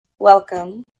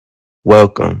Welcome.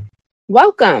 Welcome.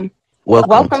 Welcome. Welcome.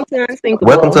 Welcome to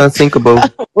Welcome Unsinkable. to Unsinkable.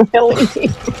 Really?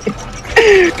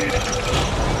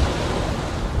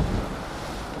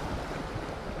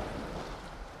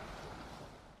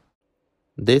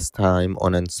 This time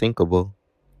on Unsinkable.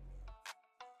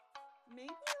 Maybe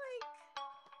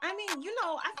I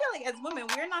feel like as women,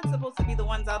 we're not supposed to be the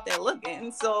ones out there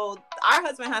looking. So our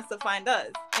husband has to find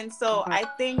us. And so I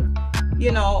think,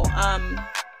 you know,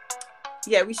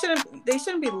 yeah, they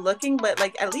shouldn't be looking, but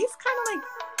like at least kind of like,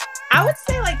 I would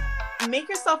say like make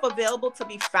yourself available to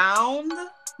be found,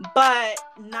 but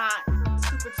not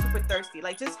super thirsty.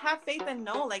 Like just have faith and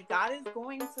know like God is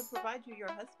going to provide you your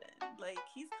husband. Like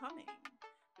he's coming.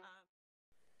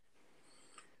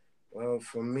 Well,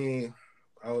 for me,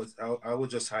 I was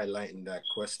just highlighting that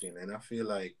question, and I feel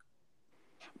like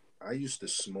I used to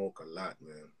smoke a lot,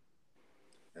 man,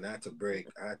 and I had to break.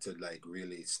 I had to like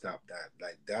really stop that.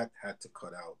 Like that had to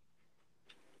cut out.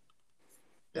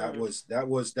 That was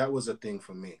a thing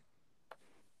for me,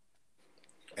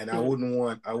 and I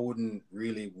wouldn't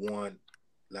really want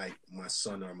like my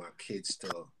son or my kids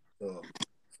to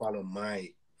follow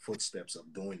my footsteps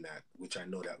of doing that, which I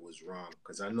know that was wrong.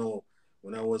 Because I know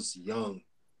when I was young,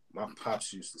 my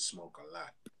pops used to smoke a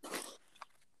lot.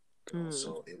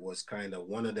 So it was kind of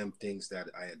one of them things that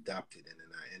I adopted, and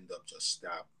then I end up just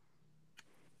stop.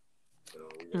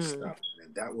 We just stopped,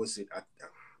 and that was it.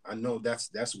 I know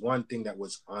that's one thing that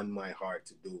was on my heart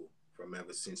to do from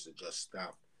ever since to just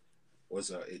stop.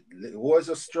 It was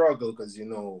a struggle because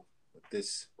with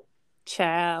this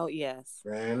Child, yes.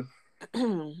 man.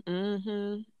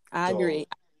 I So agree.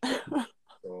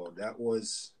 so that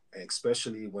was,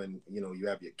 especially when you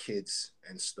have your kids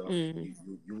and stuff.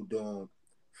 You don't.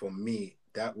 For me,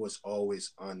 that was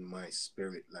always on my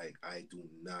spirit. Like I do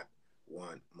not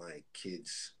want my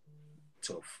kids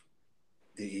to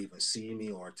they even see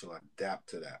me or to adapt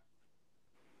to that.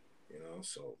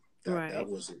 So that Right.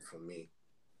 was it for me.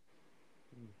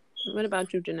 What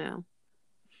about you, Janelle?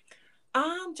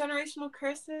 Generational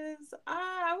curses.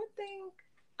 I would think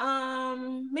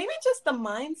maybe just the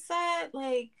mindset,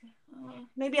 like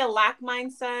maybe a lack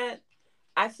mindset.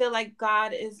 I feel like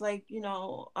God is like,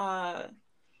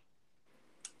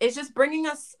 it's just bringing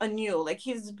us anew. Like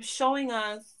he's showing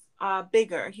us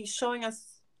bigger. He's showing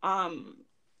us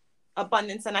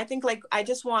abundance, and I think like I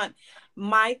just want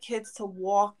my kids to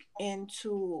walk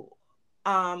into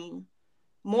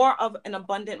more of an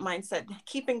abundant mindset,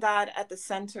 keeping God at the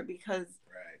center, because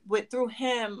through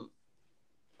him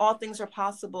all things are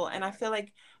possible. And I feel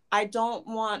like I don't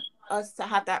want us to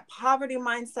have that poverty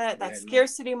mindset, that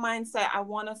scarcity mindset. I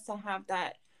want us to have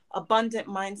that abundant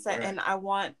mindset. And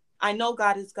I know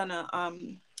God is gonna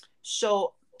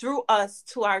show through us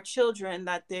to our children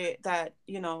that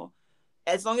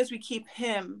as long as we keep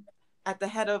him at the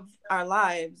head of our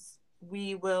lives,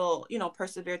 we will,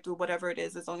 persevere through whatever it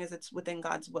is, as long as it's within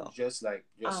God's will. Just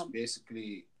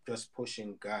basically just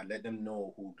pushing God, let them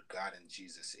know who God and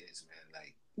Jesus is, man.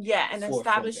 Like and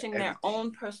establishing their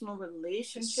own personal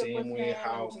relationship with him. Same way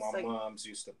how my moms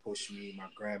used to push me, my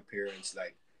grandparents,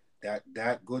 like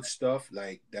that good stuff.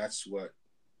 Like that's what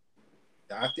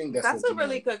I think. That's a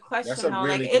really good question. That's a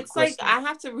really good question. Like I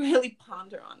have to really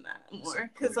ponder on that more,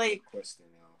 because like question.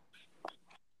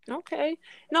 Okay.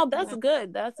 No, that's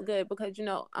good. That's good because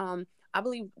I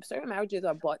believe certain marriages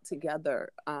are brought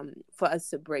together for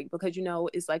us to break, because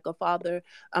it's like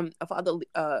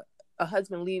a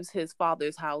husband leaves his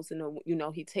father's house and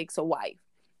he takes a wife,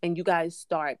 and you guys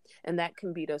start, and that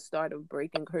can be the start of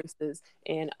breaking curses.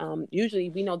 And usually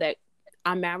we know that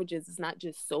our marriages is not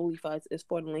just solely for us, it's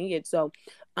for the lineage. So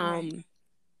so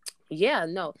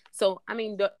I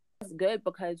mean that's good,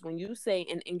 because when you say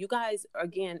and you guys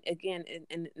again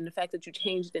in the fact that you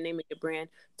changed the name of your brand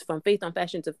from Faith on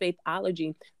Fashion to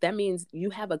Faithology, that means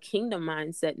you have a kingdom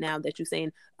mindset now, that you're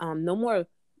saying no more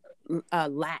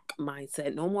lack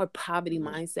mindset, no more poverty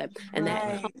mindset, and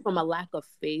that comes from a lack of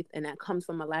faith, and that comes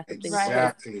from a lack of things.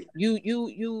 Exactly.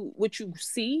 You what you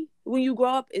see when you grow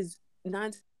up is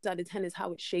 9 out of 10 is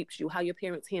how it shapes you, how your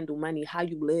parents handle money, how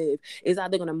you live is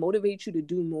either going to motivate you to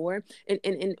do more. And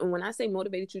when I say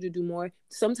motivate you to do more,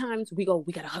 sometimes we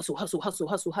gotta hustle. And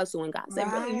God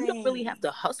said, really, you don't really have to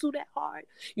hustle that hard,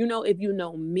 if you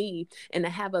know me, and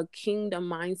to have a kingdom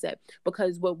mindset.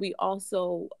 Because what we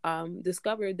also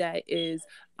discovered that is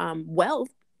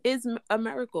wealth is a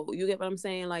miracle. You get what I'm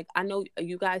saying? Like, I know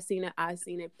you guys seen it, I've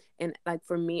seen it. And like,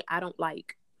 for me, I don't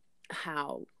like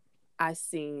how I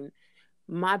seen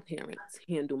my parents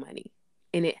handle money.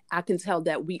 And I can tell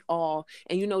that we all,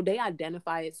 and they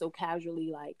identify it so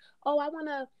casually, like, oh, I want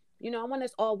to I want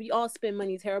us all, we all spend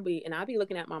money terribly. And I'll be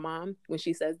looking at my mom when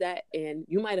she says that. And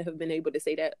you might have been able to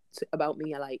say that about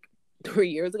me like 3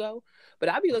 years ago. But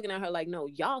I'll be looking at her like, no,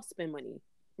 y'all spend money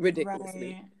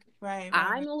ridiculously. Right.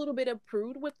 I'm a little bit of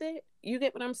prude with it. You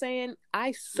get what I'm saying?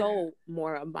 I sow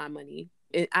more of my money.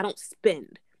 I don't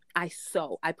spend. I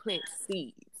sow. I plant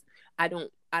seeds. I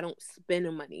don't spend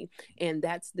the money, and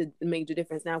that's the major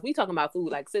difference. Now, if we talking about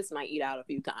food, like sis might eat out a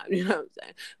few times, you know what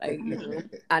I'm saying?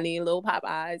 Like, I need a little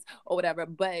Popeyes or whatever,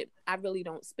 but I really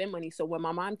don't spend money. So when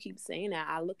my mom keeps saying that,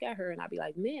 I look at her and I be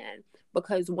like, man,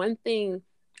 because one thing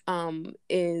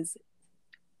is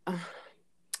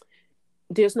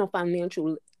there's no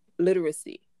financial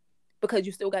literacy, because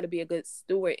you still got to be a good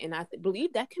steward, and I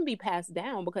believe that can be passed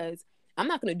down, because I'm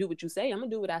not going to do what you say. I'm going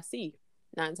to do what I see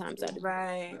 9 times out of 10.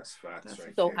 Right. That's facts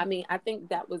right So, there. I mean, I think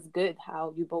that was good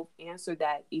how you both answered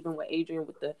that, even with Adrian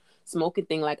with the smoking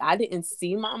thing. Like, I didn't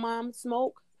see my mom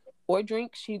smoke or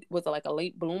drink. She was like a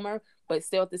late bloomer, but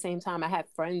still at the same time, I had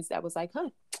friends that was like,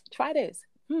 try this.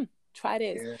 Try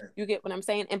this. Yeah. You get what I'm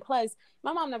saying? And plus,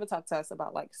 my mom never talked to us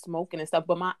about like smoking and stuff,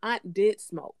 but my aunt did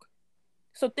smoke.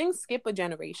 So things skip a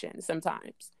generation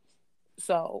sometimes.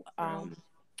 So,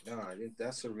 No, I think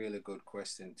that's a really good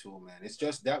question too, man. It's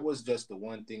just that was just the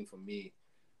one thing for me,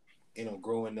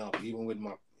 growing up, even with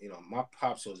my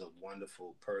pops was a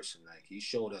wonderful person. Like he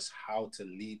showed us how to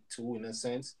lead too, in a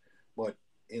sense. But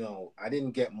I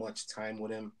didn't get much time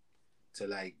with him to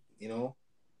like,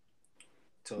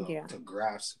 to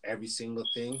grasp every single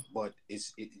thing. But it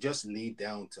just lead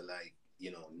down to like,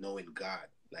 knowing God.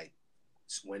 Like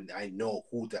when I know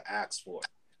who to ask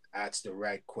the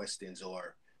right questions,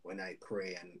 or when I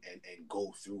pray and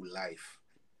go through life,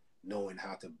 knowing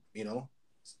how to,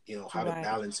 how to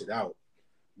balance it out.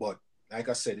 But like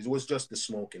I said, it was just the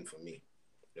smoking for me.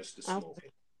 Just the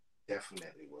smoking.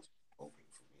 Definitely was smoking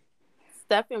for me.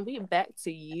 Stephen, we back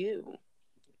to you.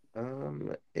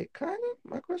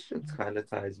 My question kind of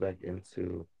ties back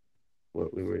into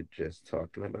what we were just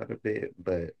talking about a bit,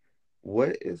 but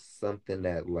what is something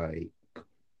that like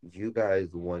you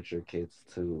guys want your kids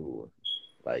to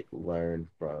like learn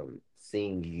from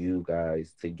seeing you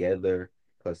guys together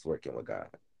plus working with God?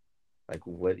 Like,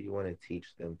 what do you want to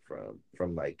teach them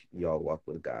from like y'all walk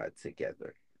with God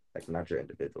together? Like, not your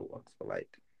individual walks, but like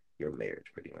your marriage,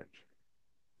 pretty much.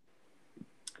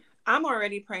 I'm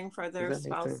already praying for their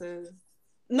spouses.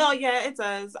 No, yeah, it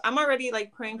does. I'm already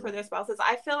like praying for their spouses.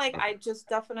 I feel like I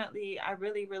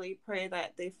really, really pray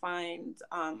that they find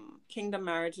kingdom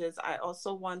marriages. I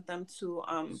also want them to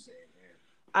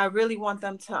I really want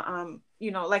them to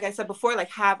like I said before, like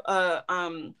have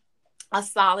a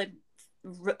solid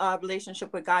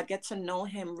relationship with God, get to know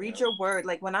him, read your word.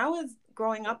 Like when I was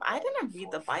growing up, I didn't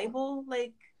read the Bible,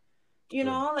 like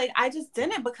like I just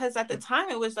didn't, because at the time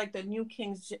it was like the new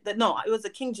it was the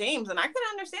King James, and I couldn't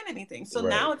understand anything. So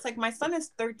now it's like my son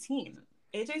is 13,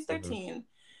 AJ's 13,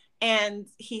 and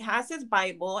he has his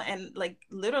Bible, and like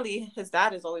literally his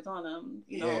dad is always on him,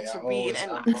 to read.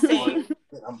 And I'm saying,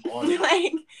 I'm on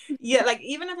like, like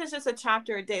even if it's just a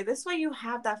chapter a day, this way you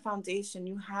have that foundation,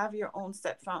 you have your own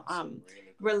set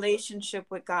relationship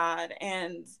with God.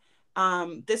 And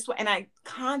this way, and I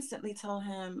constantly tell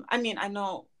him, I mean, I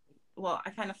know, well, I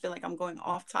kind of feel like I'm going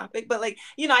off topic, but like,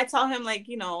 I tell him like,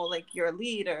 like you're a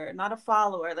leader, not a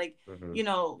follower. Like,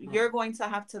 you're going to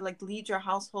have to like lead your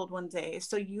household one day.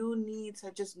 So you need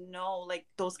to just know like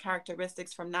those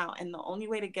characteristics from now. And the only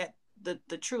way to get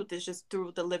the truth is just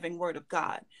through the living word of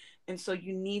God. And so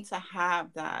you need to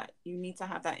have that. You need to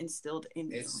have that instilled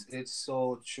in you. It's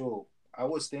so true. I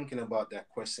was thinking about that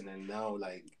question, and now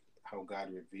like how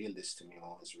God revealed this to me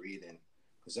while I was reading,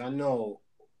 because I know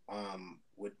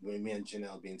with me and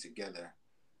Janelle being together,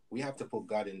 we have to put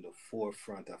God in the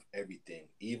forefront of everything.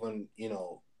 Even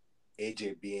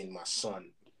AJ being my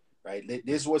son, right?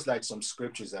 This was like some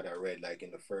scriptures that I read, like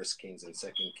in the First Kings and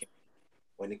Second Kings,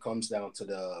 when it comes down to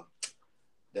the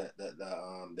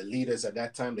leaders at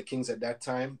that time, the kings at that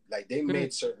time, like they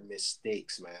made certain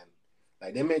mistakes, man.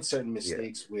 Like they made certain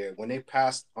mistakes where when they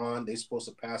passed on, they're supposed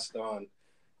to pass it on,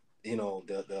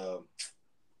 the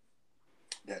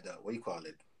what do you call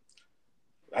it?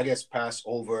 I guess pass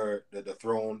over the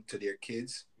throne to their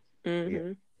kids.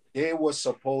 They were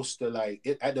supposed to like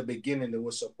at the beginning. They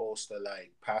were supposed to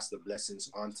like pass the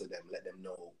blessings on to them, let them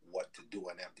know what to do,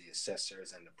 and have the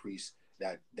assessors and the priests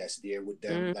that's there with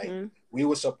them. Like we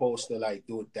were supposed to like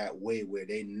do it that way where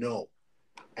they know.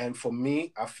 And for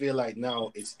me, I feel like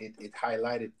now it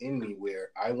highlighted in me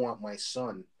where I want my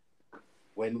son,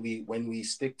 when we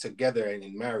stick together and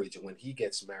in marriage, and when he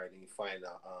gets married and he find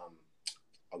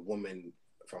a woman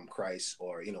from Christ,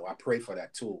 or I pray for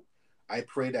that too. I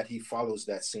pray that he follows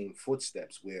that same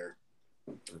footsteps where,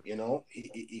 you know,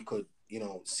 he could, you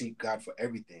know, seek God for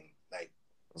everything, like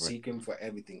seek him for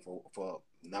everything, for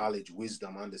knowledge,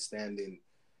 wisdom, understanding,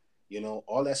 you know,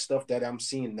 all that stuff that I'm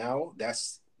seeing now.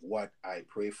 That's what I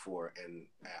pray for, and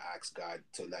I ask God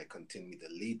to like continue to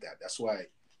lead that. That's why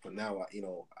for now, you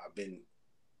know,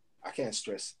 I can't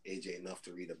stress AJ enough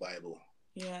to read the Bible.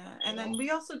 Yeah, and then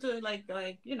we also do like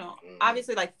you know,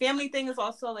 obviously like family thing is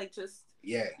also like just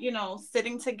you know,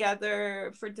 sitting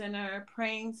together for dinner,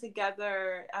 praying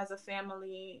together as a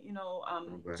family, you know,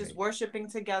 just worshiping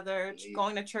together,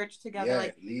 going to church together,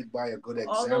 like lead by a good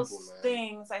example. All those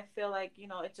things, I feel like, you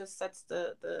know, it just sets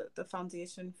the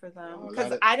foundation for them.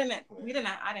 Because I didn't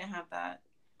have that.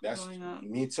 That's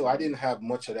me too. I didn't have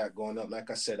much of that growing up. Like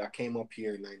I said, I came up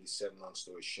here in '97. Long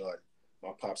story short,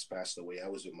 my pops passed away. I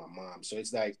was with my mom, so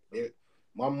it's like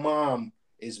my mom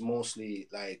is mostly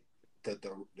like the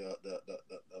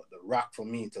rock for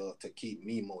me to keep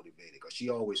me motivated, because she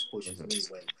always pushes me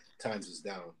when times is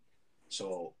down.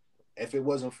 So if it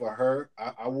wasn't for her,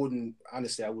 I wouldn't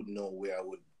know where I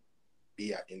would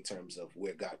be at in terms of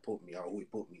where God put me or who he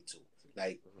put me to.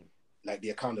 Like the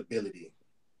accountability,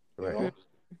 you know?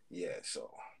 Yeah, so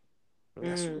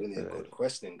that's really a good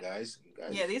question, guys.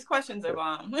 Yeah, these questions are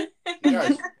bomb.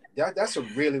 Guys, that's a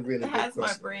really, really good has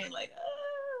question. My brain like,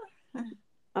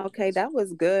 Okay, that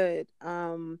was good.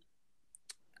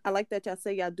 I like that y'all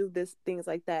say y'all do things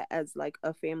like that as like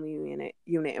a family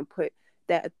unit and put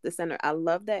that at the center. I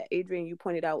love that, Adrian, you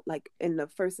pointed out like in the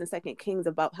First and Second Kings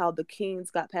about how the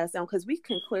kings got passed down, because we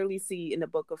can clearly see in the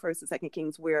book of First and Second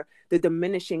Kings where the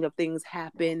diminishing of things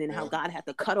happen and how God had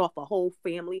to cut off a whole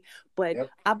family. But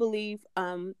I believe,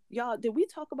 y'all, did we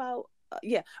talk about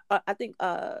I think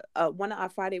one of our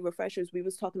Friday refreshers, we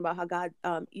was talking about how God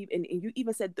and you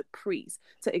even said the priest,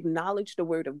 to acknowledge the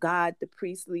word of God, the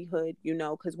priestlyhood, you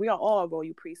know, because we are all a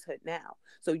royal priesthood now.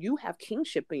 So you have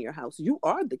kingship in your house. You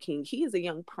are the king. He is a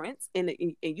young prince, and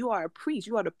you are a priest.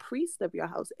 You are the priest of your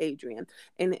house, Adrian.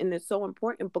 And it's so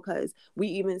important, because we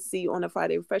even see on a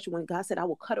Friday refresher when God said, I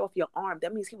will cut off your arm.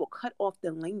 That means he will cut off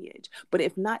the lineage. But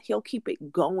if not, he'll keep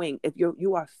it going if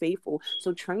you are faithful.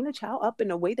 So train a child up in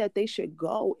the way that they should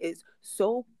go is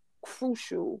so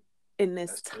crucial in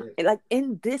this time. Like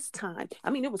in this time, I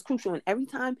mean, it was crucial in every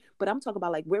time, but I'm talking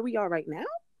about like where we are right now.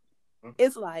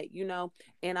 It's like, you know,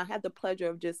 and I had the pleasure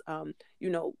of just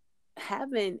you know,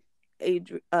 having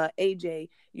AJ,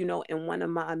 you know, in one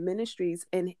of my ministries,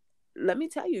 and let me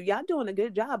tell you, y'all doing a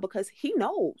good job, because he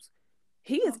knows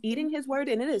he is eating his word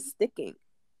and it is sticking,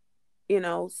 you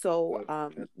know. So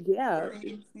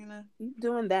keep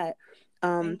doing that.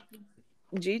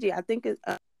 Gigi, I think it's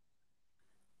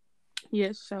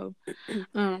yes. So,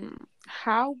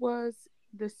 how was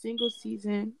the single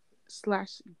season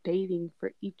 / dating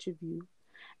for each of you,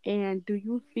 and do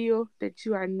you feel that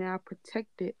you are now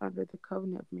protected under the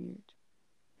covenant of marriage?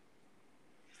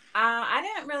 I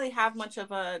didn't really have much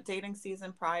of a dating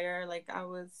season prior. Like I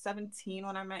was 17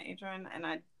 when I met Adrian, and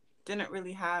I didn't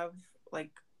really have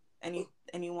like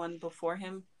anyone before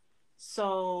him.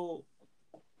 So,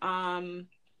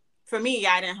 for me,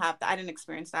 I didn't have that. I didn't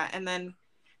experience that. And then,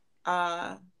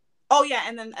 and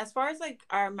then as far as like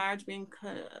our marriage being,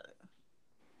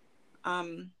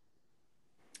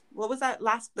 what was that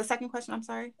the second question? I'm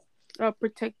sorry.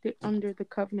 Protected under the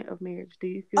covenant of marriage. Do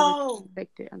you feel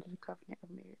protected under the covenant of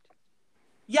marriage?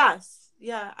 Yes.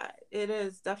 Yeah, it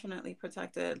is definitely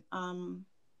protected.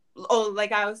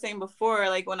 Like I was saying before,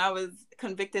 like when I was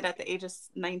convicted at the age of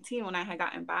 19, when I had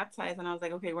gotten baptized, and I was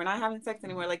like, okay, we're not having sex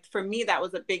anymore. Like for me, that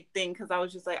was a big thing, because I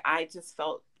was just like, I just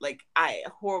felt like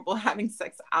horrible having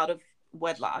sex out of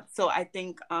wedlock. So I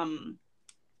think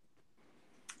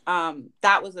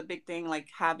that was a big thing, like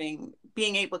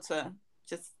being able to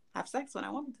just have sex when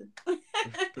I wanted to.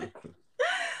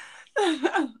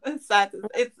 It's sad.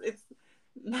 It's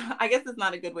I guess it's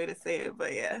not a good way to say it,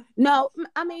 but yeah. No,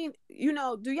 I mean, you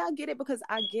know, do y'all get it? Because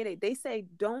I get it. They say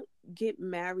don't get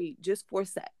married just for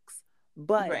sex.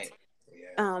 But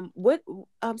what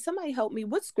somebody help me.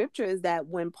 What scripture is that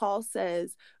when Paul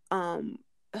says Paul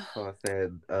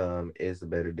said it's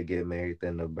better to get married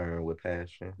than to burn with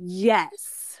passion?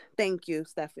 Yes. Thank you,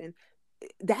 Stefan.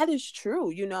 That is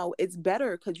true. You know, it's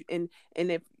better because and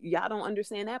if y'all don't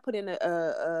understand that, put in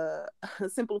a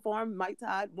simple form. Mike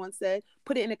Todd once said,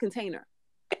 put it in a container.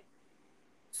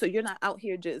 So you're not out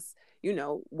here just, you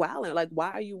know, wilding. Like,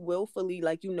 why are you willfully,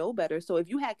 like, you know better? So if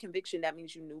you had conviction, that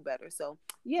means you knew better. So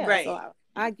yeah, right. So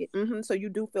I get. So you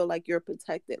do feel like you're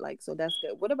protected. Like, so that's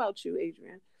good. What about you,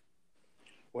 Adrian?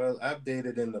 Well, I've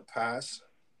dated in the past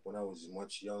when I was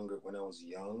much younger, when I was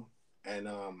young, and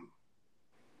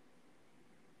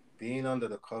being under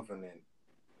the covenant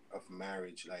of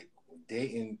marriage, like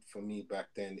dating for me back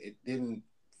then, it didn't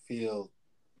feel.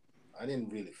 I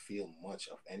didn't really feel much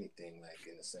of anything, like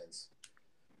in a sense.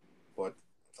 But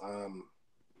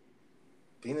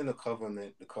being in the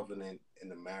covenant in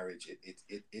the marriage,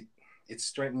 it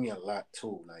strengthened me a lot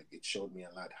too. Like it showed me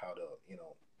a lot how to,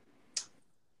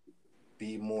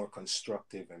 be more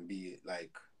constructive and be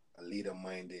like a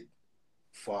leader-minded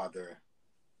father.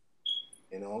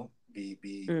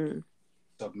 Be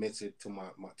submissive to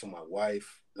my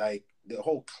wife. Like the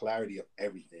whole clarity of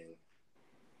everything.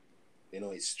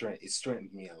 It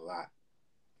strengthened me a lot.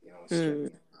 It strengthened me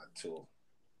a lot too.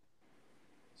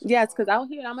 So, yes, because out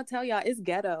here, I'm gonna tell y'all, it's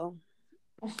ghetto.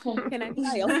 Can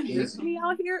anybody else speak to me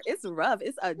out here? It's rough.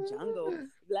 It's a jungle.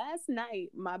 Last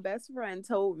night, my best friend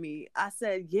told me, I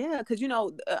said, yeah, because,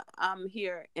 I'm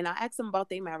here and I asked them about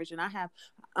their marriage and I have,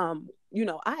 I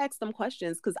asked them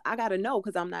questions because I got to know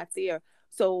because I'm not there.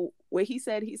 So what he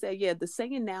said, yeah, the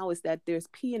saying now is that there's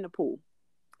pee in the pool.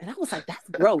 And I was like, that's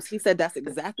gross. He said that's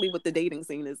exactly what the dating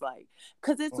scene is like.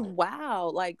 Because it's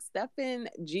wild. Like Stephen,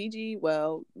 Gigi,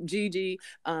 Nye,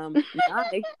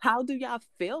 how do y'all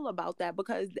feel about that?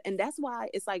 And that's why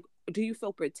it's like, do you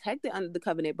feel protected under the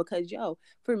covenant? Because,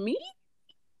 for me,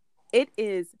 it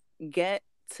is get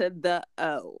to the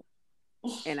O.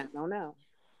 And I don't know.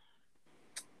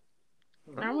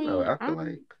 I don't know. I feel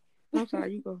like... I'm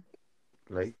sorry, you go.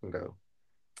 No, you can go.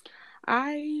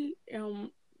 I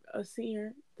am a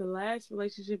senior. The last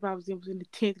relationship I was in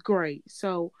 10th grade.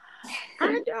 So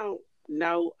I don't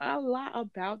know a lot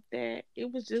about that.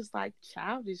 It was just like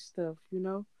childish stuff, I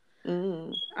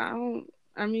don't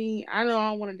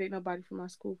want to date nobody from my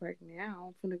school right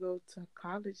now. I'm finna go to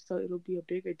college, so it'll be a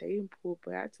bigger dating pool.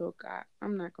 But I told God,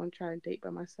 I'm not gonna try and date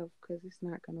by myself because it's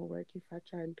not gonna work if I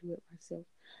try and do it myself.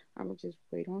 I'm gonna just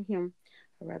wait on him.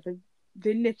 I'd rather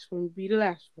the next one be the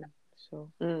last one.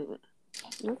 So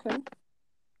okay.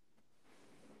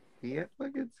 Yeah,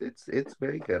 like it's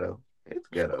very ghetto. It's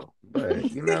ghetto, but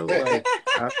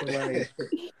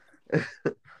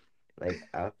like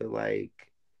I feel like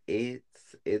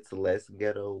it's less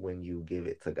ghetto when you give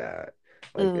it to God.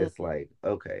 Like it's like,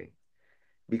 okay,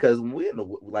 because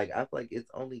like I feel like it's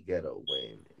only ghetto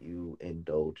when you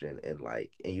indulge in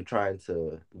like, and you trying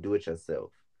to do it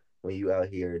yourself. When you out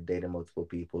here dating multiple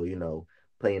people,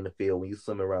 playing the field, when you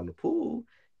swim around the pool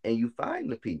and you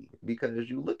find the pee because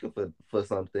you looking for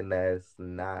something that's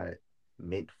not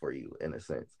meant for you in a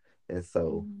sense. And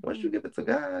so once you give it to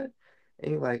God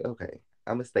and you're like, okay,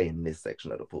 I'm gonna stay in this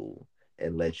section of the pool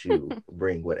and let you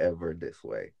bring whatever this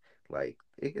way. Like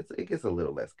it gets a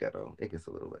little less ghetto. It gets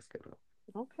a little less ghetto.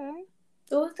 Okay.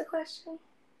 What was the question?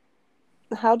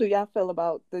 How do y'all feel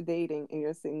about the dating in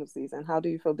your single season? How do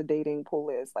you feel the dating pool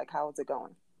is? Like, how is it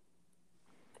going?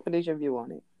 What is your view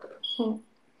on it?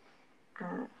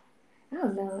 I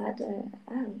don't know.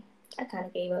 I kind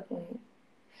of gave up on it.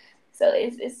 So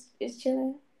it's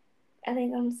chilling. I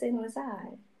think I'm sitting on the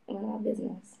side. None of my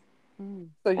business.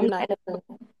 So you're not.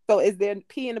 So is there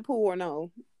pee in the pool or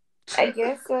no? I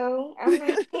guess so. I'm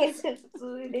not paying attention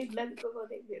to it. They let it go about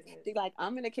their business. She's like,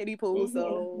 I'm in a kiddie pool,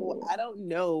 so I don't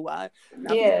know.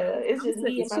 It's just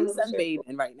me and my little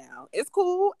sunbathing right now. It's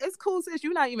cool. It's cool since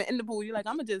you're not even in the pool. You're like,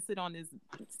 I'm gonna just sit on this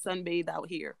sunbathe out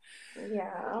here.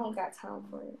 Yeah, I don't got time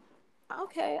for it.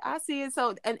 Okay, I see it.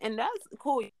 So and that's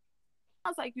cool. I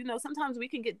was like, sometimes we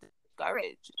can get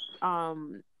discouraged.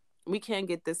 We can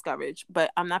get discouraged,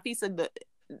 but I'm not piece of the.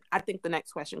 I think the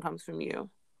next question comes from you.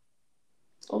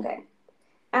 Okay.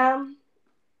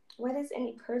 What is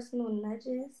any personal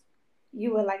nudges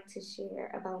you would like to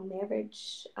share about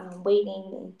marriage,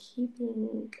 waiting, and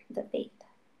keeping the faith?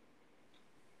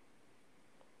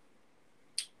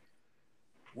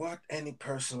 What any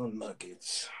personal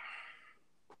nuggets?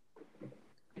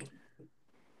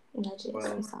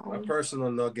 Well, my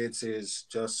personal nuggets is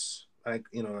just like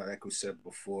like we said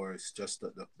before, it's just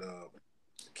the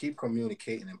keep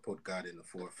communicating and put God in the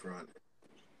forefront.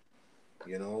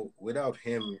 Without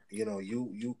him,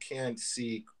 you can't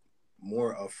seek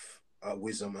more of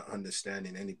wisdom and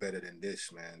understanding any better than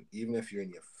this, man. Even if you're in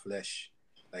your flesh,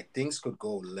 like things could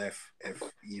go left if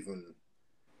even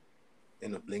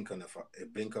in a blink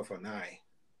of an eye.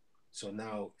 So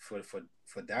now for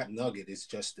that nugget, it's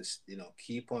just this,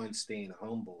 keep on staying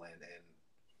humble and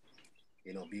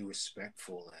be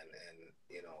respectful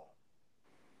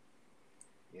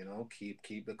and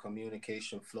keep the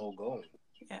communication flow going.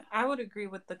 Yeah, I would agree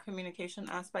with the communication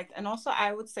aspect. And also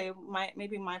I would say my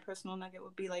personal nugget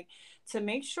would be like to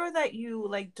make sure that you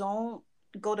like don't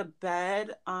go to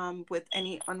bed with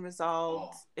any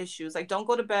unresolved issues. Like don't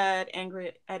go to bed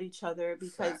angry at each other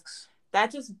because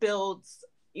that just builds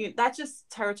that's just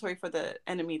territory for the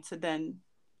enemy to then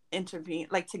intervene,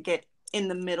 like to get in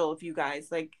the middle of you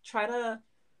guys. Like try to,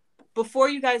 before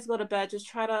you guys go to bed, just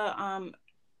try to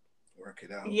work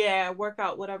it out. Yeah, work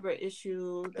out whatever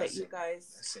issue that you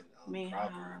guys that's in may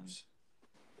Proverbs.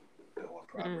 What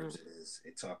Proverbs it is.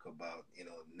 It talk about,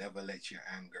 never let your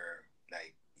anger,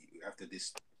 like, after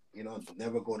this,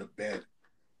 never go to bed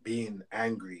being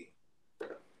angry.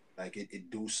 Like it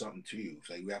do something to you.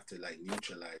 Like we have to like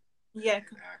neutralize. Yeah. And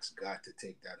ask God to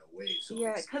take that away. So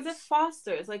yeah, because it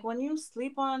fosters. Like when you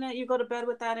sleep on it, you go to bed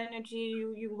with that energy.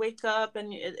 You wake up,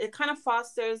 and it kind of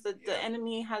fosters that the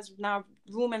enemy has now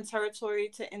room and territory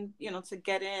to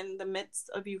get in the midst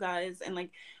of you guys, and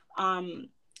like,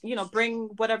 bring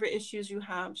whatever issues you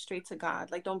have straight to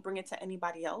God. Like don't bring it to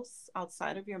anybody else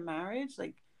outside of your marriage.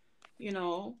 Like,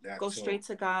 go straight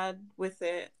to God with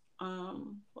it.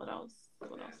 What else?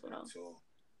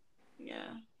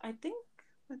 Yeah, I think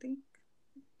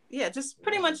yeah, just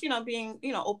pretty much, being,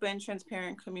 open,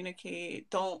 transparent, communicate.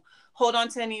 Don't hold on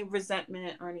to any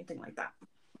resentment or anything like that.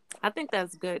 I think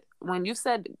that's good. When you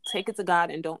said take it to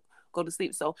God and don't go to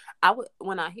sleep. So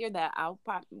when I hear that,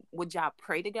 would y'all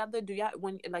pray together? Do y'all,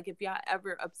 if y'all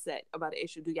ever upset about an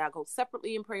issue, do y'all go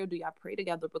separately and pray, or do y'all pray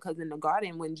together? Because in the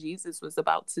garden, when Jesus was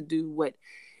about to do what,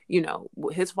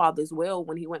 his Father's will,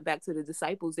 when he went back to the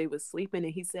disciples, they were sleeping,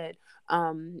 and he said,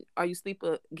 are you sleep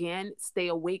again? Stay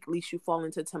awake, lest you fall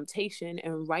into temptation.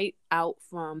 And right out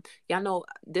from, y'all know,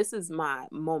 this is my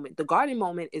moment. The garden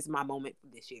moment is my moment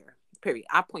this year, period.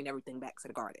 I point everything back to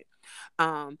the garden.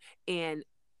 And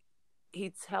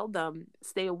he tell them,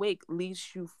 stay awake,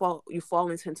 lest you fall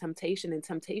into temptation. And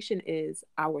temptation is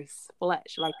our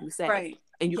flesh, like you said. Right.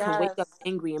 And you can wake up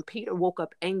angry. And Peter woke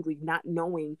up angry, not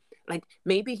knowing, like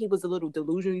maybe he was a little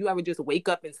delusional. You ever just wake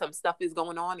up and some stuff is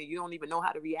going on and you don't even know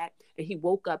how to react? And he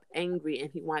woke up angry, and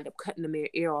he wound up cutting the man's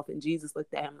ear off. And Jesus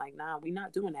looked at him like, nah, we're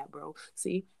not doing that, bro.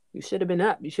 See, you should have been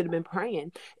up. You should have been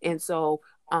praying. And so,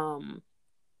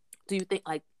 do you think,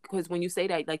 like, because when you say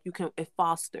that, like, it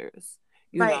fosters,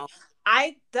 you know?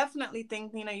 I definitely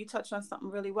think, Nina, you touched on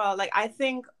something really well. Like, I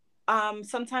think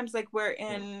sometimes, like,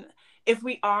 if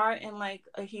we are in like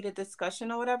a heated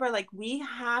discussion or whatever, like we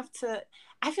have to,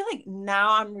 I feel like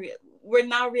now we're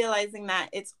now realizing that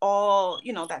it's all,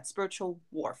 that spiritual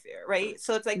warfare, right?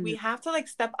 So it's like we have to like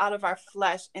step out of our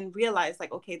flesh and realize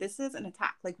like, okay, this is an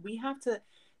attack. Like we have to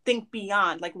think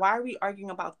beyond, like, why are we arguing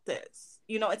about this?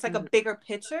 It's like a bigger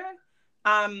picture.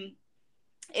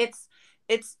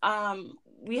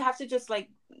 We have to just like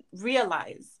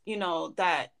realize,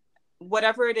 that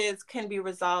whatever it is can be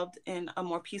resolved in a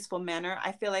more peaceful manner.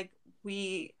 I feel like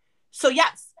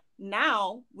yes,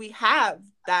 now we have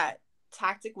that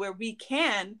tactic where we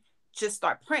can just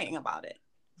start praying about it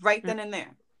right then and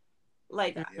there.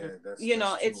 Like,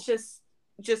 it's just,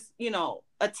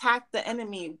 attack the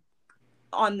enemy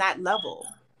on that level.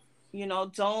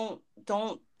 Don't,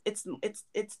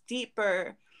 it's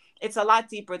deeper. It's a lot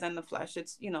deeper than the flesh.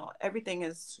 It's, everything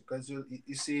is, because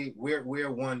you see,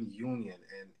 we're one union,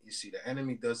 and you see the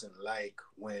enemy doesn't like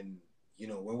when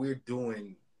we're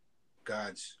doing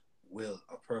God's will,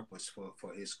 a purpose for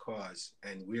his cause,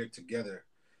 and we're together.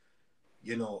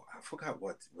 I forgot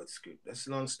what scripture. That's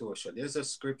a long story short. There's a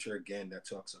scripture again that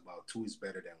talks about two is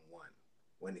better than one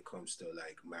when it comes to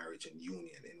like marriage and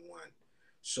union in one.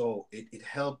 So it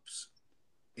helps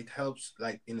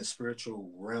like in the spiritual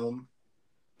realm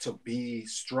to be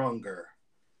stronger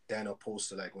than opposed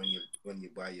to like when you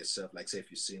by yourself, like say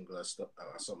if you're single or stuff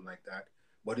or something like that.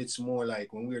 But it's more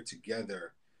like when we're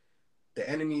together, the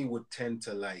enemy would tend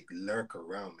to like lurk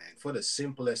around, man. For the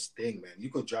simplest thing, man, you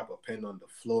could drop a pen on the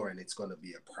floor and it's gonna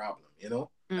be a problem,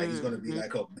 Like it's gonna be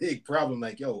like a big problem.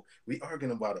 Like, yo, we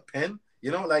arguing about a pen,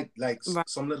 like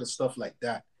some little stuff like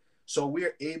that. So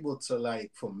we're able to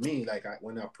like, for me, like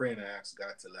when I pray and I ask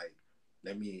God to like,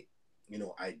 let me,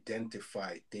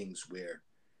 identify things where,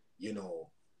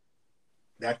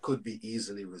 that could be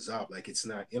easily resolved. Like it's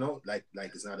not, like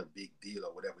it's not a big deal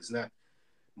or whatever. It's not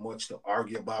much to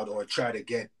argue about or try to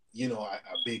get, a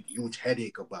big, huge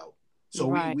headache about. So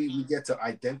we get to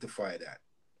identify that,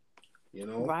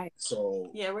 Right.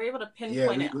 So yeah, we're able to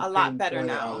pinpoint it a lot better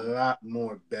now. A lot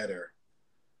more better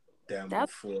than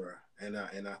before. And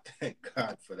I thank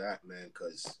God for that, man,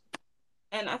 because.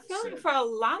 And I feel like for a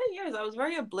lot of years, I was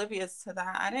very oblivious to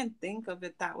that. I didn't think of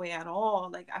it that way at all.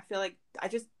 Like, I feel like I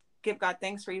just give God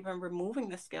thanks for even removing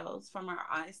the scales from our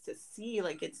eyes to see,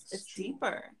 like, it's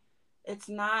deeper. It's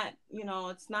not,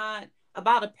 it's not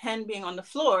about a pen being on the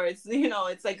floor. It's,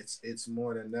 it's like. It's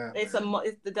more than that.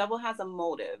 The devil has a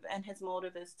motive, and his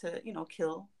motive is to,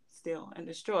 kill, steal, and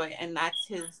destroy. And that's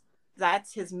his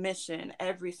that's his mission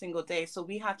every single day. So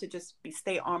we have to just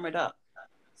stay armored up,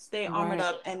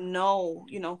 and know,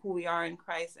 who we are in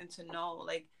Christ, and to know,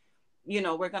 like,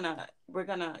 we're gonna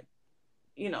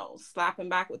slap him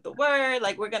back with the word.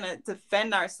 Like, we're gonna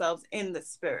defend ourselves in the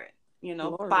spirit,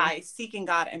 Glory. by seeking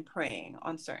God and praying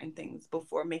on certain things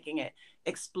before making it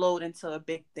explode into a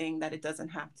big thing that it doesn't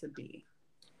have to be.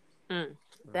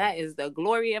 That is the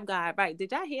glory of God, right?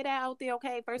 Did y'all hear that out there?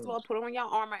 Okay, first of all, put on your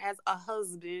armor as a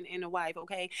husband and a wife,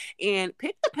 okay, and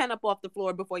pick the pen up off the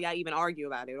floor before y'all even argue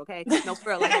about it, okay? No, for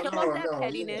real, like, kill off that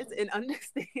pettiness and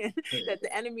understand that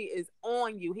the enemy is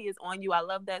on you. He is on you. I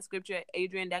love that scripture,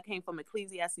 Adrian. That came from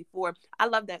Ecclesiastes 4. I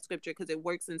love that scripture because it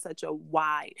works in such a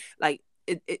wide, like,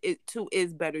 it two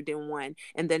is better than one.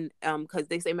 And then because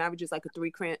they say marriage is like a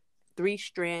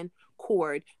three-strand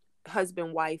cord.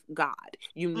 Husband, wife, God.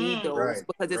 You need those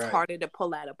because it's harder to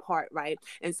pull that apart, right?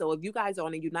 And so if you guys are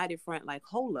on a united front, like,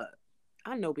 hold up,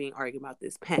 I know we ain't arguing about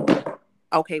this pen.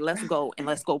 Okay, let's go and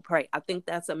let's go pray. I think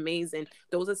that's amazing.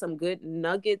 Those are some good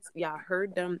nuggets. Y'all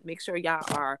heard them. Make sure y'all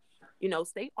are,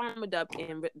 stay armored up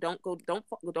and don't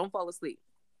fall asleep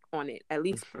on it. At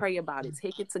least pray about it.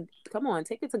 Take it to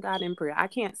God in prayer. I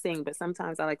can't sing, but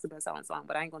sometimes I like to best out song,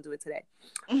 but I ain't gonna do it today.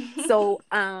 So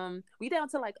we down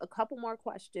to like a couple more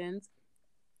questions.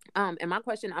 And my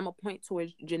question, I'm gonna point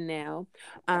towards Janelle.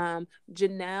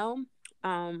 Janelle,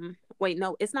 wait,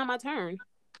 no, it's not my turn.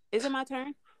 Is it my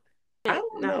turn? I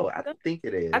don't know. I think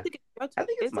it is. I think it's your turn. I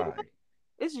think it's mine.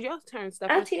 It's your turn,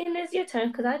 Stephanie. Auntie, then it's your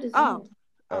turn because I just okay.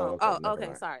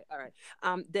 Sorry. All right.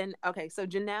 Then okay. So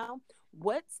Janelle,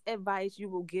 what's advice you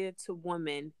will give to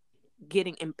women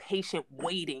getting impatient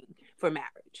waiting for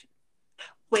marriage?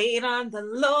 Wait on the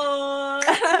Lord.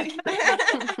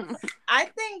 I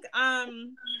think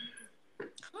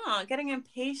getting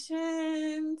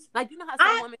impatient. Like, how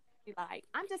some women be like,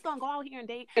 I'm just gonna go out here and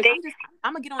date.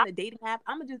 I'm gonna get on a dating app.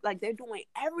 I'm gonna just, like, they're doing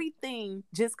everything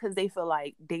just because they feel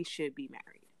like they should be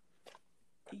married.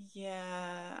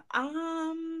 Yeah.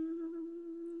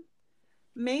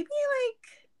 Maybe, like,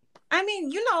 I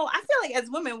mean, I feel like as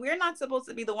women, we're not supposed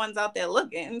to be the ones out there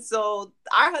looking. So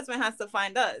our husband has to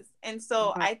find us. And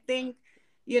so I think,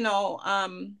 they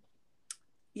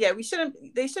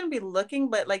shouldn't be looking,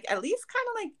 but, like, at least kind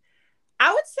of, like,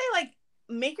 I would say, like,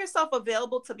 make yourself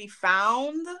available to be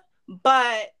found,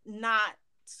 but not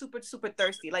super, super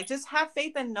thirsty. Like, just have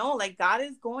faith and know, like, God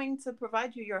is going to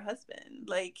provide you your husband.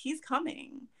 Like, he's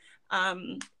coming.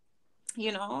 Like,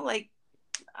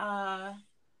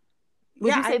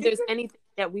 would you say there's anything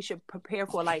that we should prepare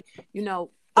for? Like,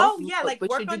 like,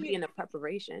 but should you be in a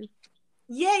preparation?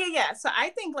 Yeah. So I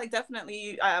think, like,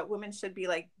 definitely women should be,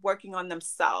 like, working on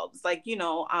themselves. Like, you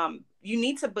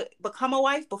need to become a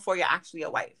wife before you're actually a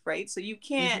wife, right? So you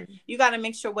can't, you got to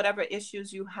make sure whatever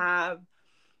issues you have,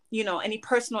 any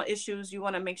personal issues, you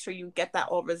want to make sure you get that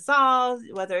all resolved,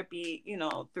 whether it be,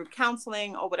 through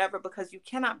counseling or whatever, because you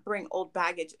cannot bring old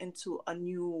baggage into a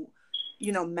new,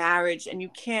 marriage, and you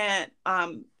can't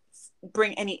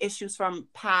bring any issues from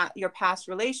your past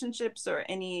relationships or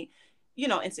any,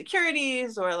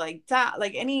 insecurities or like that,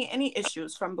 like any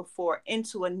issues from before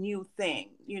into a new thing,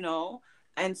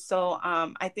 And so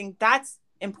I think that's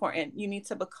important. You need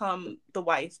to become the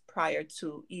wife prior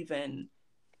to even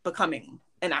becoming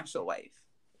an actual wife.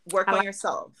 Work on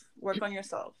yourself.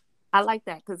 I like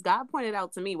that, because God pointed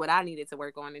out to me what I needed to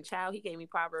work on. And child, he gave me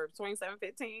Proverbs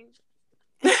 27:15.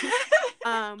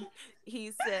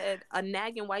 He said, a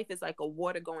nagging wife is like a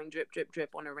water going drip, drip,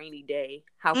 drip on a rainy day.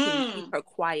 How can you keep her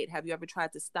quiet? Have you ever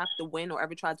tried to stop the wind or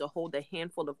ever tried to hold a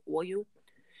handful of oil?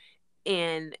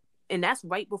 And that's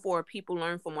right before people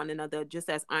learn from one another, just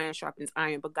as iron sharpens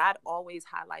iron. But God always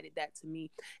highlighted that to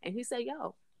me. And he said,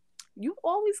 yo, you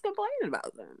always complaining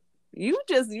about them. You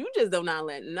just do not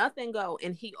let nothing go.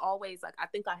 And he always, like, I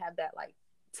think I have that, like,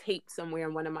 tape somewhere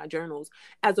in one of my journals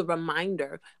as a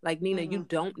reminder, like, Nina, you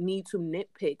don't need to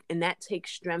nitpick, and that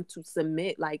takes strength to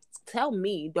submit. Like, tell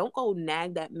me, don't go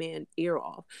nag that man ear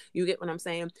off. You get what I'm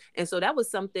saying? And so that was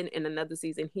something in another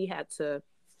season he had to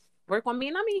work on me,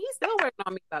 and I mean, he's still working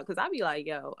on me about, because I'd be like,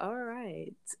 yo, all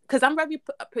right, because I'm very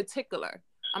particular.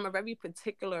 I'm a very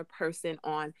particular person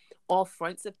on all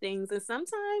fronts of things, and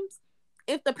sometimes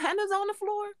if the pen is on the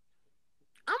floor,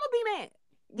 I'm gonna be mad.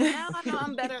 But now I know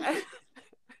I'm better at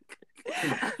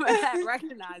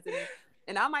recognizing it.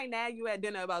 And I might nag you at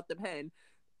dinner about the pen,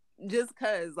 just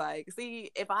because, like,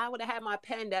 see, if I would have had my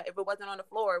pen, that if it wasn't on the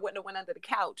floor, it wouldn't have went under the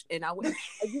couch, and I would,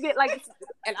 you get, like,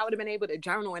 and I would have been able to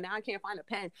journal, and now I can't find a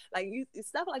pen, like,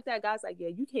 stuff like that. God's like, yeah,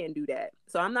 you can't do that,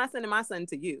 so I'm not sending my son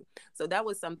to you. So that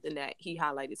was something that he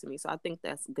highlighted to me. So I think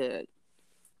that's good.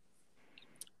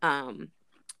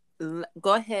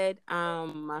 Go ahead.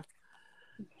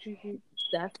 Gigi.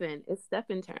 Stefan. It's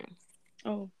Stefan's turn.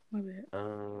 Oh, my bad.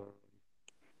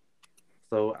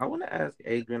 So I want to ask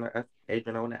Adrian.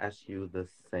 Adrian, I want to ask you the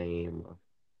same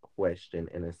question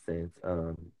in a sense.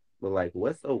 But like,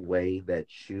 what's a way that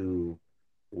you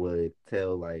would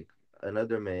tell like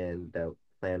another man that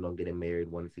planned on getting married,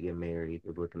 wanted to get married,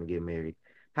 was looking to get married,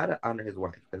 how to honor his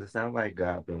wife? Because it sounds like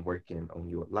God been working on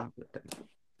you a lot with that.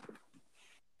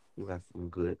 You got some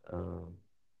good pointers.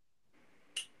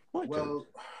 Well,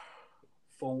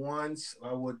 for once,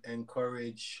 I would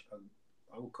encourage a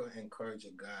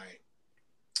guy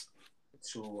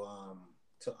to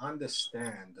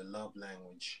understand the love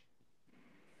language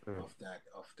Mm, of that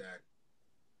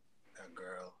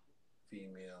girl,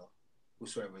 female,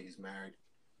 whosoever he's married.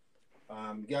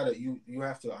 You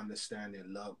have to understand the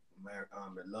love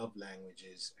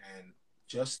languages, and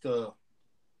just to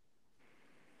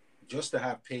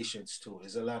have patience too.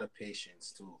 There's a lot of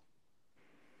patience too.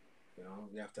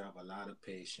 You have to have a lot of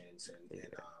patience, and yeah.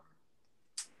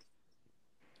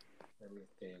 let me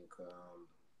think.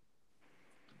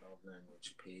 Love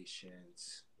language,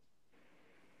 patience,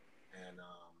 and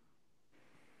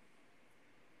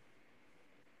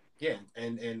yeah,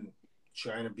 and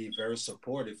trying to be very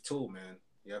supportive too, man.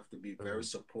 You have to be very Mm,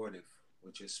 supportive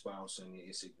with your spouse and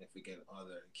your significant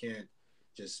other. You can't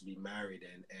just be married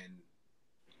and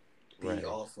be right.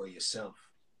 all for yourself.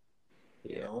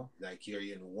 Yeah. Like you're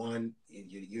in one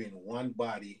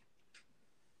body,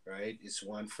 right? It's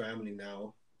one family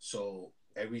now, so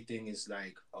everything is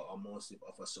like almost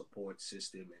of a support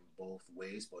system in both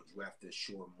ways. But you have to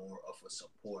show more of a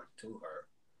support to her,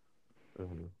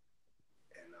 Hmm.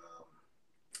 and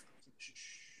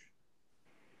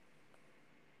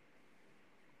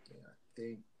yeah, I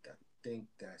think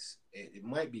that's it. It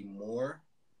might be more,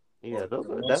 Yeah. but Those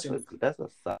the are most that's a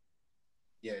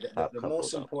yeah, top the couple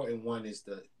most though. important one is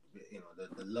the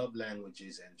love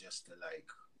languages, and just to like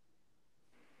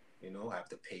have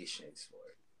the patience for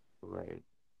it. Right.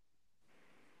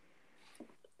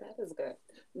 That is good.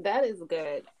 That is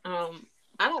good. I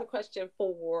got a question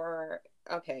for.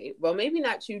 Okay, well, maybe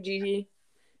not you, Gigi.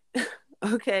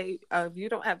 Okay, you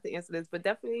don't have to answer this, but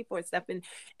definitely for Stefan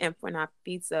and for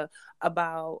Nafisa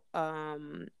about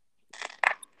um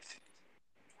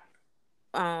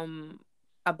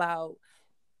about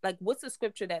like what's the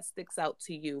scripture that sticks out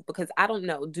to you, because I don't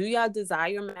know, do y'all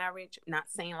desire marriage, not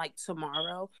saying like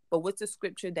tomorrow, but what's the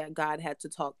scripture that God had to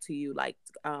talk to you like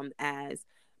as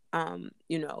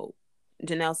you know,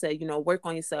 Janelle said, work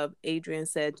on yourself. Adrian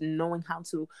said, knowing how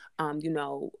to,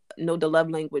 know the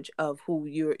love language of who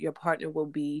your partner will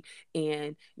be,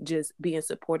 and just being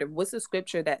supportive. What's the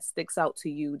scripture that sticks out to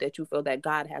you that you feel that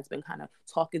God has been kind of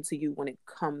talking to you when it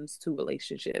comes to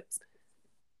relationships?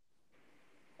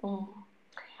 Mm.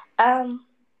 Um.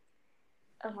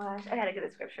 Oh my gosh, I gotta get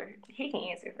the scripture. He can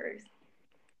answer first.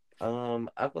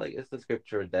 I feel like it's the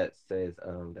scripture that says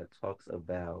that talks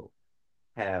about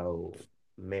how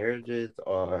marriages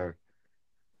are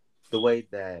the way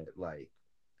that like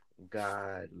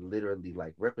God literally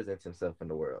like represents himself in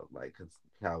the world, like 'cause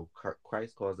how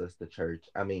Christ calls us the church.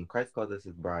 I mean, Christ calls us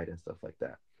his bride and stuff like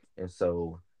that. And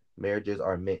so marriages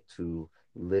are meant to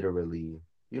literally,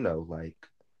 like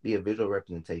be a visual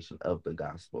representation of the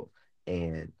gospel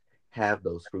and have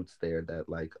those fruits there that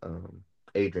like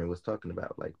Adrian was talking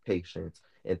about, like patience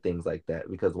and things like that.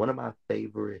 Because one of my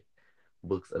favorite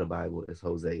books of the Bible is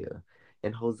Hosea.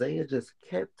 And Hosea just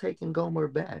kept taking Gomer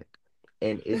back.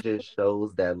 And it just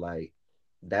shows that like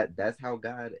that's how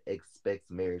God expects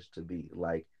marriage to be.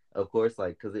 Like, of course,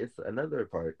 like because it's another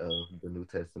part of the New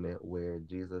Testament where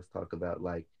Jesus talk about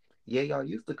like, yeah, y'all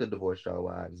used to could divorce y'all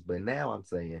wives, but now I'm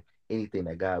saying anything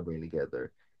that God bring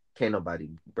together, can't nobody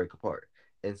break apart.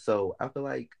 And so I feel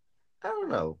like I don't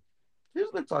know. He's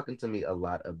been talking to me a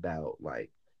lot about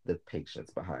like the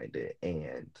patience behind it,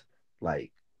 and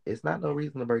like it's not no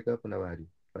reason to break up with nobody.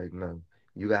 Like no,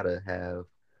 you gotta have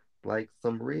like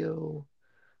some real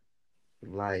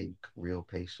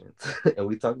patience. And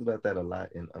we talked about that a lot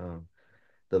in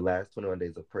the last 21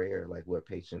 days of prayer, like what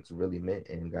patience really meant.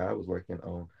 And God was working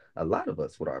on a lot of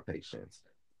us with our patience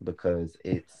because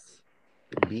it's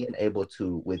being able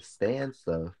to withstand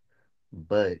stuff,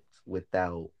 but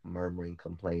without murmuring,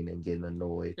 complaining, getting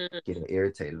annoyed, getting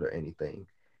irritated or anything.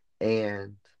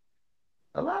 And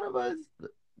a lot of us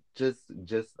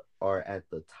just are at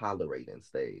the tolerating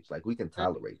stage. Like we can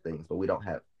tolerate things, but we don't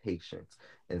have patience.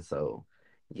 And so,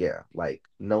 yeah, like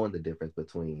knowing the difference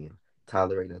between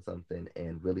tolerating something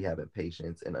and really having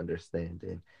patience and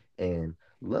understanding and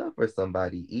love for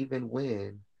somebody, even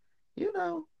when, you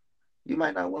know, you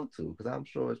might not want to, because I'm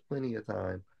sure it's plenty of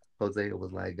time Hosea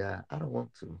was like, God, I don't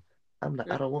want to.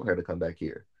 I don't want her to come back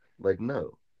here. Like,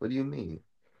 no. What do you mean?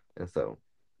 And so,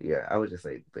 yeah, I would just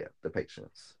say the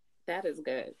patience. That is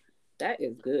good. That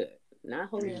is good. Not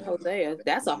Yeah. Hosea.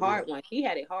 That's a hard one. He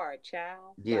had it hard,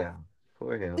 child. Yeah, Wow.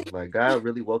 poor him. Like, God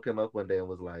really woke him up one day and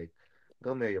was like,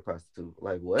 "Go marry a prostitute."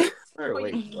 Like, what, sir?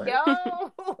 Wait, what?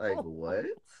 Yo. Like, what?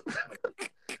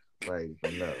 Like,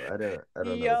 no, I don't know what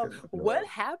Yo, you're talking what about.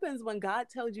 happens when God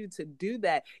tells you to do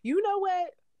that? You know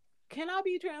what? Can I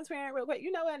be transparent real quick?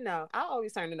 You know what? No, I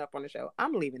always turn it up on the show.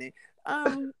 I'm leaving it.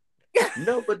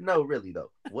 No, but no, really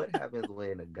though. What happens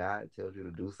when a God tells you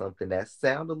to do something that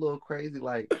sounds a little crazy?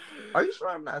 Like, are you sure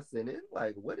I'm not sinning?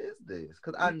 Like, what is this?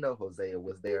 Because I know Hosea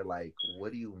was there. Like,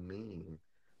 what do you mean?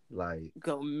 Like,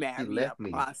 Go she marry a left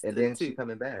me and then she prostitute.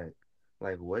 coming back.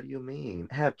 Like, what do you mean?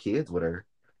 Have kids with her?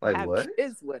 Like, Have what?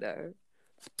 kids with her.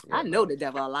 Yeah, I know no. the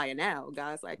devil a liar now.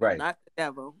 God's like, I'm Right, not the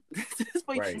devil. This is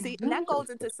for you. right. See, and that goes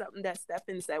into something that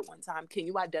Stephen said one time. Can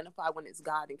you identify when it's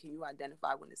God and can you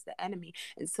identify when it's the enemy?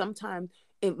 And sometimes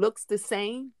it looks the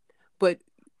same, but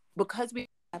because we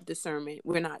have discernment,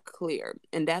 we're not clear.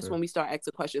 And that's Mm, when we start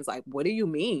asking questions like, what do you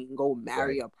mean go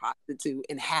marry right, a prostitute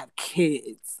and have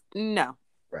kids? No.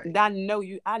 right. I know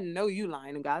you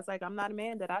lying. And God's like, I'm not a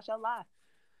man that I shall lie.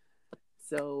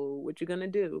 So what you gonna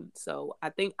do? So I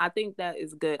think that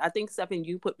is good. I think Stephen,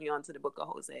 you put me onto the book of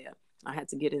Hosea. I had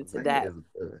to get into Hosea that. is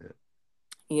good.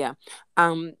 Yeah.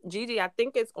 Gigi, I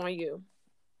think it's on you.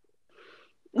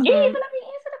 You didn't Um, even let me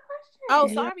answer the Oh,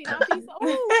 question. yeah. sorry, Nafisa.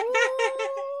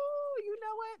 Ooh, you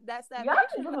know what? That's that Y'all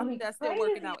patient people in gonna me be that's still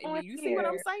working crazy out in me. on You see what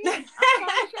I'm here. saying? I'm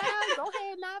sorry, child. Go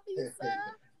ahead, Nafisa.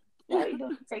 Y'all be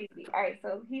doing crazy. All right,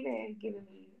 so he been giving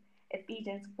me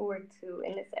Ephesians 4:2,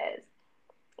 and it says,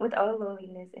 with all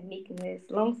lowliness and meekness,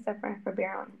 long suffering,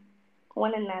 forbearing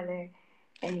one another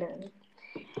in love.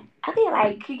 I feel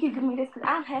like he could give me this because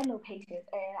I don't have no patience,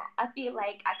 and I feel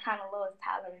like I kind of lost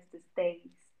tolerance to stay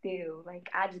still. Like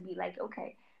I just be like,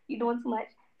 okay, you doing too much.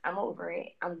 I'm over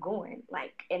it. I'm going.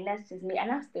 Like, and that's just me,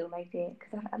 and I'm still like that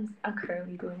because I'm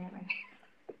currently doing that right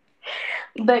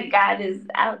now. But God is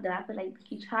out there. I feel like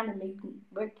He's trying to make me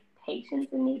work patience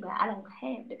in me, but I don't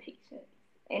have the patience,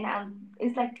 and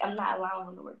it's like I'm not allowing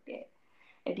Him to work that.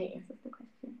 If that answers the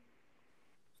question.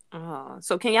 Oh,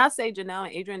 so can y'all say, Janelle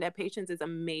and Adrian, that patience is a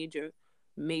major,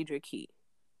 major key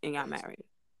in y'all marriage?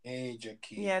 Major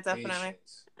key. Yeah, definitely.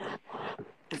 Patience.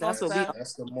 Because that's what we all.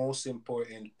 That's the most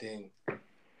important thing.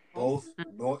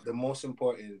 The most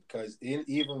important, because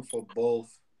even for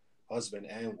both husband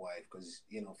and wife, because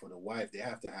for the wife they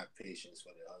have to have patience for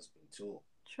the husband too.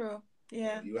 True.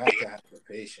 Yeah. You have to have the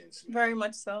patience. Man. Very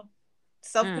much so.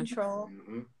 Self-control.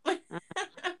 Mm-hmm.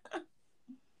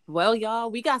 Well, y'all,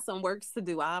 we got some works to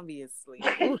do, obviously.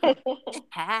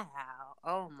 How?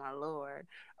 Oh my Lord.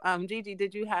 Gigi,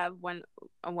 did you have one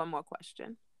more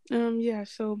question? Yeah.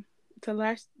 So the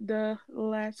last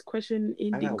question, I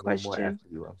ending got one more question. after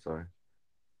you. I'm sorry.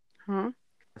 Huh?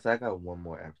 So I got one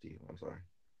more after you. I'm sorry.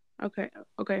 Okay.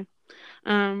 Okay.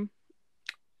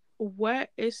 What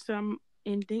is some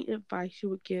ending advice you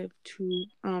would give to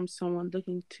someone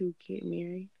looking to get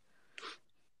married?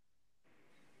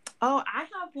 Oh, I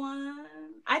have one.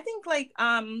 I think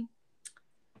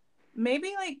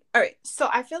maybe all right. So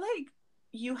I feel like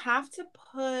you have to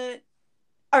put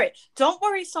all right, don't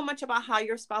worry so much about how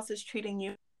your spouse is treating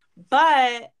you,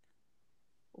 but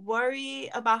worry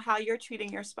about how you're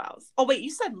treating your spouse. Oh wait, you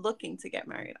said looking to get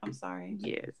married. I'm sorry.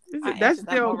 Yes. I That's answered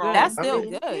that still more good. wrong. That's I still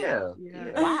mean, good. yeah, Yeah.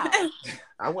 yeah. Wow.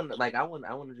 I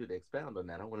wanted you to expound on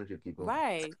that. I wanted you to keep going.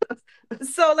 Right.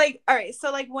 So all right,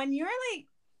 so when you're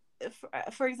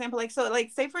for example,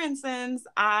 say for instance,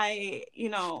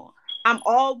 I'm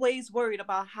always worried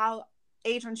about how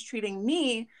Adrian's treating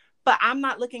me, but I'm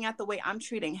not looking at the way I'm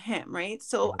treating him, right?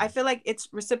 So I feel like it's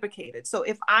reciprocated. So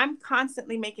if I'm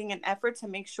constantly making an effort to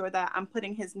make sure that I'm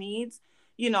putting his needs,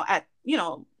 at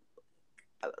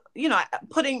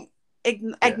putting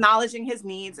acknowledging his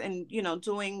needs and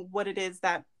doing what it is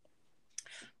that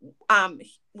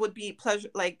would be pleasure,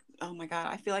 like, oh my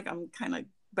god, I feel like I'm kind of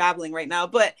babbling right now,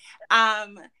 but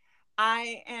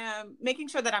I am making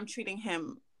sure that I'm treating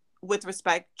him with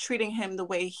respect, treating him the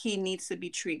way he needs to be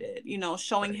treated,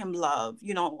 showing him love,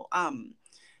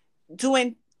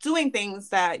 doing things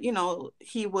that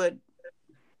he would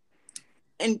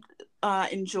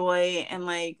enjoy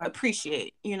and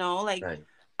appreciate, Right.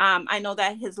 I know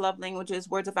that his love language is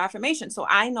words of affirmation. So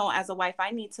I know as a wife, I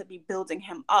need to be building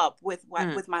him up with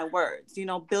with my words,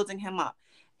 building him up.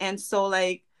 And so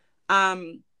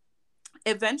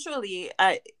eventually,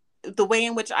 the way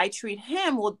in which I treat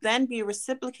him will then be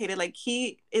reciprocated. Like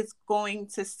he is going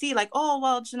to see oh,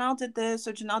 well, Janelle did this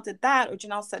or Janelle did that or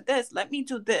Janelle said this. Let me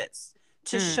do this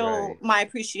to show Right. my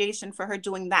appreciation for her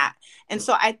doing that. And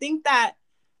so I think that,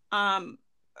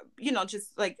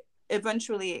 just like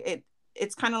eventually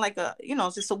it's kind of like a,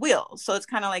 it's just a wheel. So it's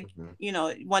kind of like,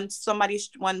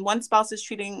 Mm-hmm. when one spouse is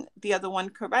treating the other one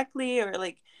correctly, or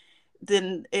like,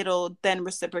 then it'll then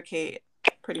reciprocate,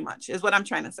 pretty much, is what I'm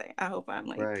trying to say. I hope I'm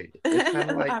like, Right. It's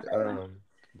kind of like not right.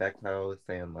 back to how I was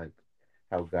saying, like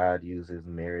how God uses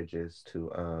marriages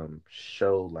to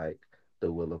show like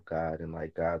the will of God and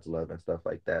like God's love and stuff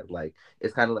like that. Like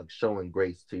it's kind of like showing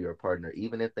grace to your partner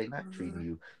even if they're not treating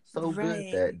you so good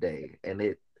Right. that day, and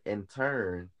it in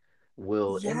turn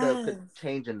will end up Yes.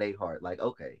 changing their heart. Like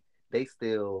okay, they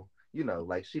still,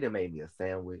 like she done made me a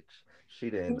sandwich. She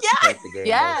didn't Yeah. take the game on.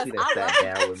 Yes, She didn't I love sat a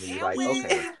down good with me. Like okay,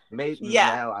 sandwich. maybe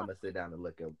Yeah. now I'm gonna sit down and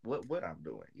look at what I'm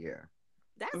doing. Yeah,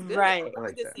 That's good. I Right. I love a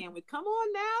like good that. sandwich. Come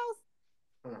on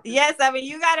now. Yes, I mean,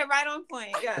 you got it right on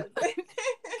point. Yes.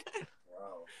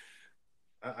 Wow.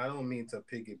 I don't mean to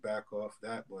piggyback off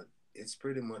that, but it's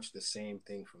pretty much the same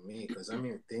thing for me. Because I'm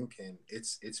here thinking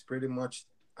it's pretty much,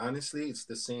 honestly, it's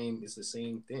the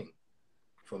same thing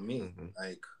for me. Hmm.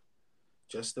 Like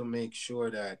just to make sure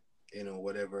that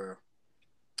whatever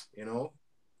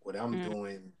what I'm Mm.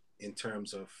 doing in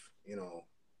terms of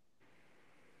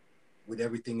with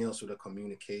everything else, with the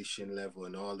communication level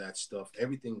and all that stuff,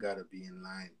 everything got to be in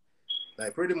line.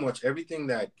 Like pretty much everything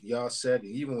that y'all said,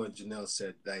 even what Janelle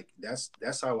said, like that's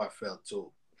how I felt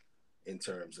too, in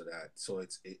terms of that. So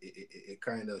it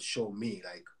kind of showed me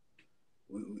like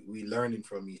we learning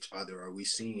from each other, or we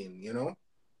seeing,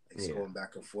 it's Yeah. going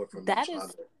back and forth from That each is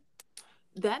other.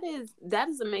 that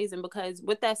is amazing, because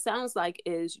what that sounds like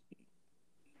is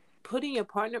putting your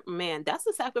partner, man, that's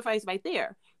a sacrifice right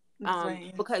there.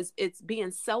 Right. Because it's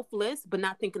being selfless but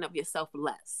not thinking of yourself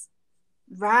less.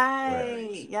 Right.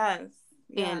 Right. Yes.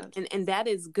 And, Yes. and that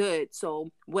is good.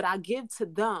 So what I give to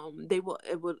them, it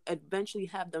will eventually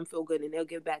have them feel good, and they'll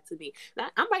give back to me. Now,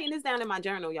 I'm writing this down in my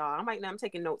journal, y'all. I'm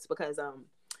taking notes, because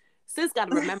sis got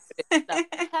to remember this stuff,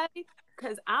 okay?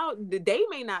 Because they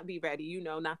may not be ready.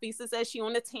 Nafisa says she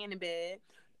on the tanning bed.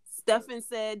 Stefan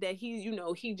said that he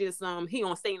just he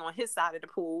on staying on his side of the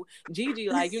pool. Gigi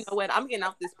like, you know what, I'm getting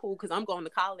out this pool because I'm going to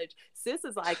college. Sis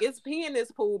is like, it's pee in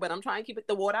this pool, but I'm trying to keep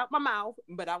the water out my mouth,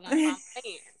 but I want my man.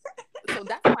 So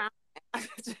that's why I'm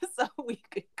just so we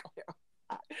can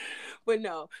clarify. But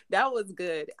no, that was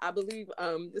good. I believe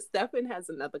Stefan has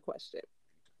another question.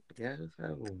 Yeah, I just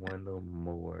have one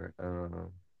more.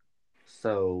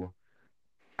 So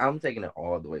I'm taking it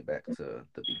all the way back to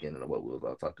the beginning of what we was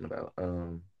all talking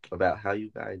about how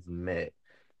you guys met.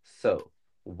 So,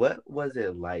 what was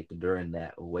it like during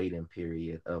that waiting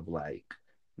period of like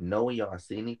knowing y'all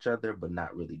seen each other but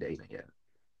not really dating yet?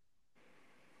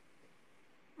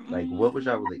 Like, what was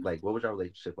your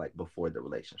relationship like before the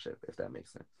relationship, if that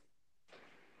makes sense?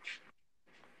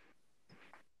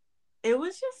 It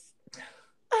was just,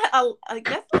 I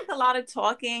guess, like a lot of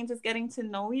talking, just getting to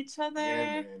know each other.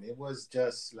 Yeah, man. It was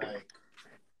just like,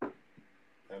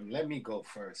 let me go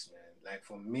first, man. Like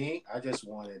for me, I just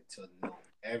wanted to know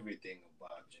everything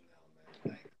about Janelle,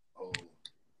 man.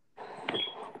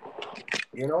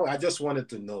 Like, I just wanted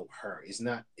to know her. It's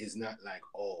not like,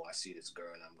 oh, I see this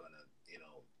girl, I'm gonna,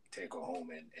 take her home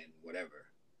and whatever.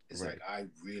 It's Right. like I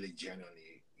really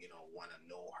genuinely, want to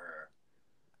know her.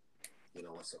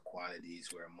 What's her qualities,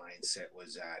 where her mindset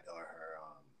was at, or her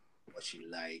what she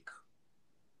like.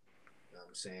 You know what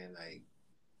I'm saying?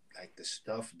 Like the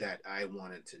stuff that I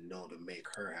wanted to know to make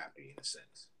her happy, in a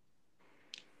sense.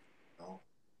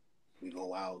 We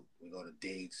go out, we go to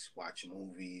dates, watch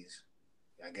movies.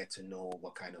 I get to know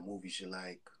what kind of movies she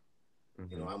like.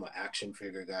 Mm-hmm. I'm an action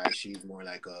figure guy. She's more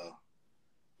like a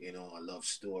love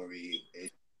story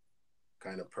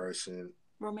kind of person.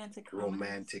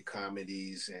 Romantic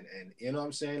comedies, and you know what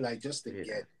I'm saying? Like just to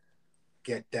Yeah.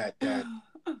 get that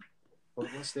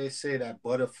what's they say, that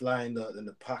butterfly in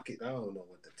the pocket. I don't know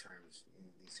what the term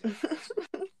is.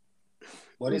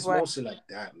 But it's mostly like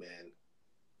that, man.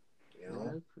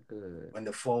 That's good. When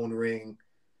the phone ring,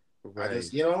 Right. I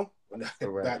just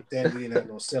Right. back then we didn't have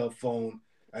no cell phone.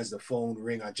 As the phone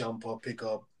ring, I jump up, pick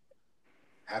up,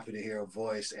 happy to hear a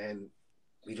voice, and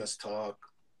we just talk.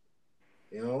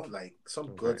 Like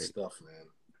some good stuff, man.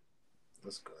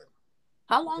 That's good.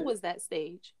 How long was that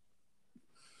stage?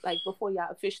 Like before y'all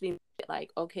officially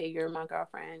like, okay, you're my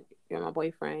girlfriend, you're my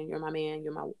boyfriend, you're my man,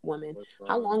 you're my woman.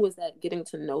 How long was that getting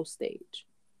to know stage?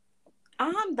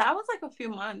 That was like a few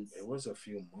months. It was a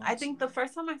few months. I think the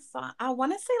first time I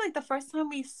want to say like the first time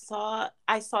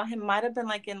I saw him might have been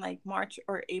like in like March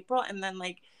or April, and then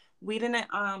like we didn't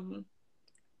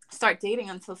start dating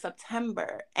until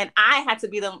September, and I had to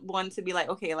be the one to be like,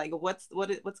 okay, like what's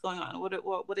going on?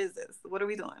 What is this? What are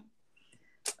we doing?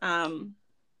 Are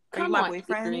you my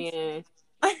boyfriend? Adrian.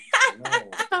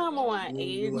 Come on,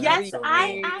 Adrian. Yes,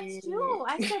 I asked you.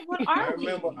 I said, what are we?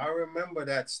 I remember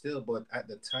that still, but at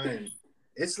the time,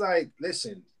 it's like,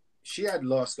 listen, she had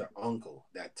lost her uncle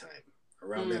that time.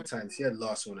 Around that time, she had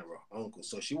lost one of her uncles,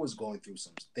 so she was going through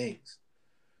some things.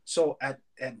 So at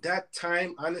that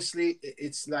time, honestly,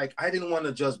 it's like I didn't want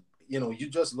to just, you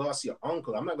just lost your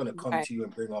uncle. I'm not gonna come to you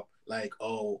and bring up like,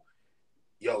 oh,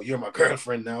 yo, you're my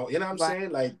girlfriend now. You know what I'm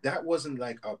saying? Like that wasn't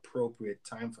like appropriate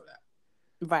time for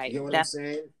that. Right. You know what I'm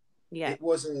saying? Yeah. It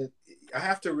wasn't. I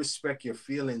have to respect your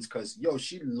feelings because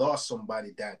she lost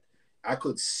somebody that I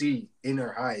could see in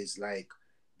her eyes. Like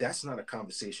that's not a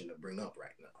conversation to bring up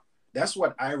right now. That's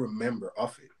what I remember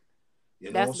of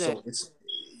it. That's so good.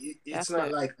 it's not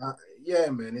good. Like yeah,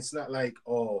 man. It's not like,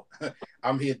 oh,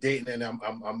 I'm here dating and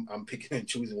I'm picking and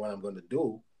choosing what I'm gonna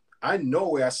do. I know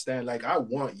where I stand. Like I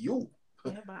want you.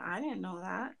 Yeah, but I didn't know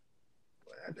that.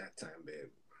 Well, at that time, babe.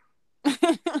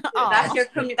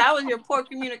 That was your poor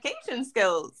communication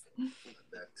skills.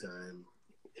 At that time,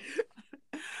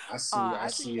 I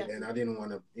see it, and I didn't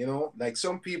want to, like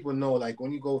some people know, like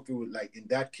when you go through, like in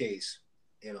that case,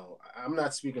 I'm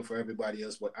not speaking for everybody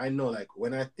else, but I know, like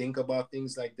when I think about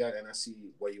things like that, and I see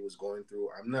what you was going through,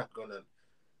 I'm not gonna,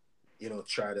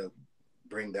 try to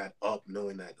bring that up,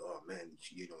 knowing that, oh man,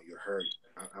 you're hurt.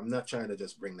 I'm not trying to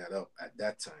just bring that up at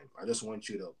that time. I just want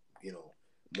you to,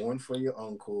 mourn for your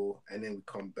uncle, and then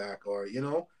come back, or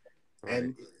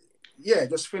and yeah,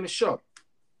 just finish up.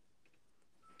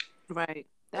 Right.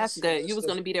 That's good. You was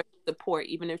going to be there for support,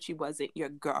 even if she wasn't your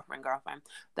girlfriend.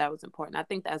 That was important. I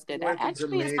think that's good. That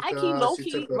actually is high-key,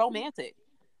 low-key romantic.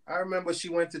 I remember she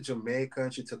went to Jamaica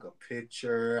and she took a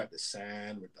picture at the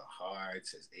sand with the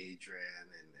hearts as Adrian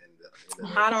and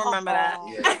I don't remember that.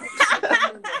 Yeah, I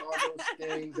remember all those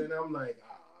things, and I'm like,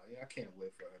 I can't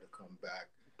wait for her to come back,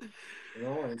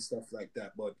 and stuff like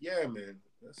that. But yeah, man,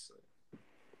 that's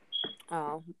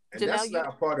and Janelle, that's not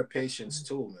a part of patience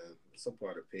too, man. It's a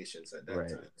part of patience at that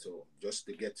time too, just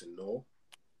to get to know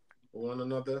one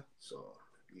another. So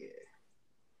yeah.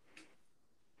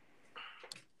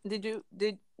 Did you?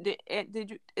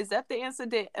 Is that the answer?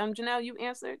 Did Janelle, you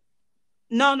answered?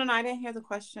 No, I didn't hear the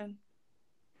question.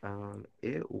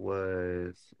 It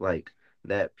was like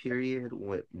that period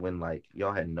when like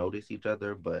y'all had noticed each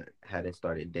other but hadn't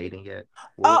started dating yet.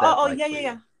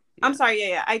 Yeah. I'm sorry.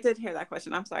 Yeah. I did hear that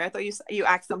question. I'm sorry. I thought you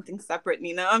asked something separate,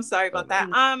 Nina. I'm sorry about that.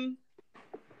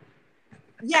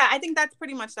 Yeah, I think that's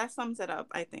pretty much that sums it up.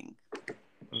 I think.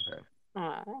 Okay.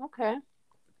 Okay.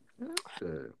 That's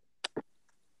good.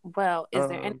 Well, is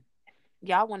there any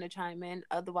y'all want to chime in?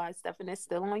 Otherwise, Stefan is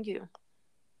still on you.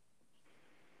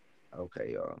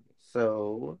 Okay, y'all.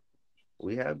 So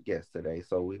we have guests today.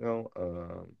 So we're gonna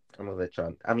I'm gonna let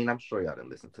y'all. I mean, I'm sure y'all didn't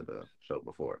listen to the show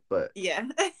before, but yeah.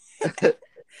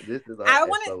 This is I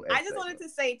just wanted to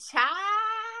say ciao.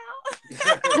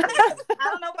 I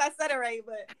don't know if I said it right,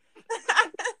 but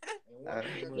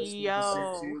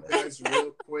yo, to you guys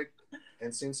real quick,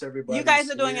 and since everybody, you guys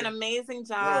are doing an amazing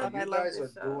job. You guys are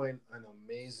doing an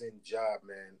amazing job,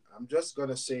 man. I'm just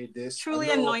gonna say this: truly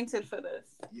anointed for this.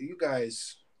 You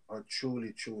guys are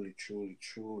truly, truly, truly,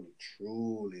 truly,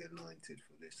 truly anointed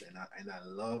for this, and I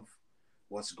love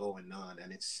what's going on,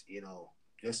 and it's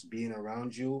just being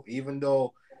around you, even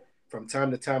though from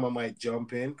time to time I might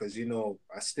jump in because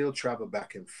I still travel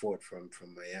back and forth from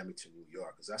Miami to New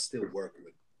York because I still work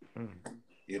with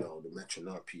the Metro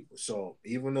North people. So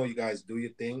even though you guys do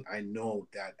your thing, I know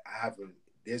that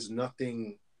there's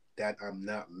nothing that I'm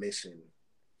not missing.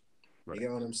 Right. You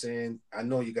get what I'm saying? I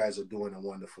know you guys are doing a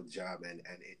wonderful job, and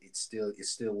it's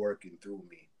still working through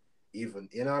me. Even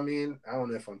what I mean? I don't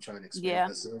know if I'm trying to explain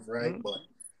myself right, but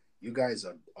you guys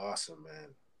are awesome,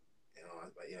 man.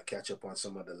 I catch up on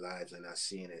some of the lives, and I've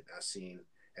seen it. I've seen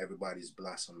everybody's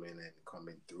blossoming and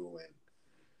coming through,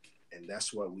 and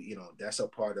that's what that's a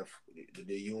part of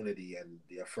the unity and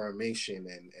the affirmation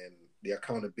and the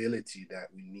accountability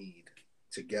that we need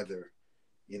together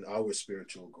in our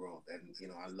spiritual growth. And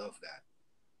I love that.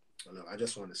 I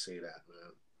just want to say that,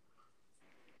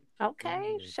 man.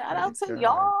 Okay, shout out to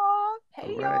y'all.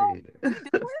 Hey, y'all. We doing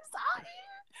something.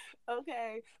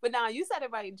 Okay, but now you said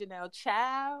it right, Janelle.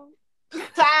 Ciao.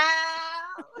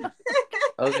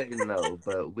 Okay, no,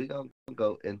 but we're gonna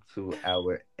go into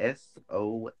our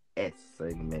SOS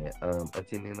segment.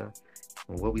 Auntie Nina,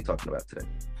 what are we talking about today?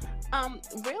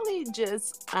 Really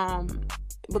just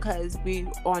because we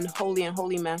on Holy and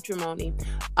Holy Matrimony,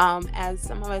 as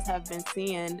some of us have been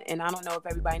seeing, and I don't know if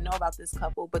everybody know about this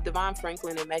couple, but DeVon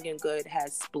Franklin and Megan Good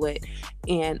has split,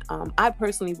 and I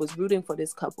personally was rooting for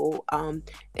this couple.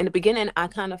 In the beginning, I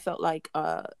kind of felt like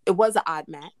it was an odd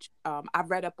match. I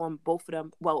read up on both of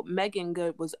them. Well, Megan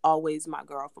Good was always my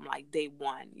girl from like day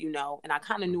one, and I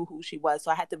kind of knew who she was,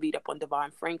 so I had to read up on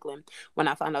DeVon Franklin when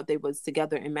I found out they was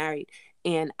together and married,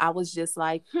 and I was just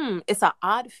like, it's an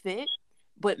odd fit.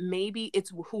 But maybe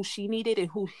it's who she needed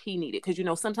and who he needed.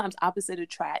 Because, sometimes opposite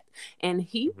attract. And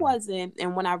he wasn't.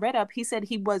 And when I read up, he said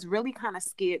he was really kind of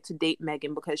scared to date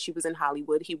Megan because she was in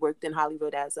Hollywood. He worked in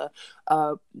Hollywood as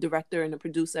a director and a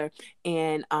producer.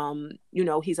 And,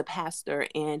 he's a pastor.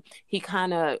 And he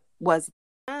kind of was,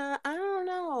 I don't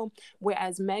know.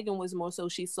 Whereas Megan was more so,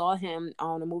 she saw him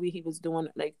on a movie he was doing.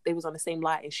 Like, they was on the same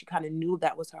lot. And she kind of knew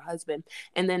that was her husband.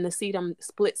 And then to see them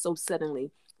split so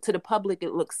suddenly. To the public,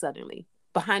 it looks suddenly.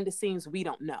 Behind the scenes, we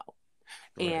don't know.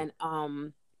 Right.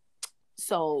 And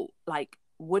so like,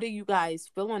 what do you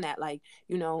guys feel on that? Like,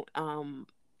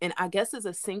 and I guess it's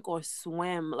a sink or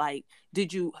swim. Like,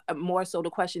 did you, more so the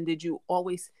question, did you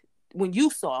always, when you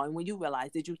saw and when you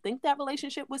realized, did you think that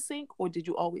relationship was sink, or did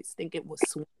you always think it was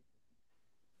swim?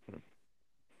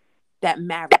 That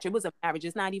marriage, it was a marriage.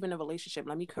 It's not even a relationship.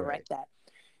 Let me correct that.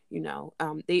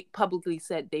 They publicly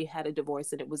said they had a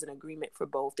divorce and it was an agreement for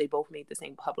both. They both made the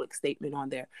same public statement on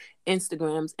their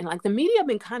Instagrams. And like the media have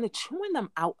been kind of chewing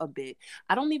them out a bit.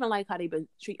 I don't even like how they've been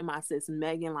treating my sis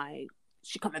Megan, like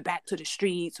she coming back to the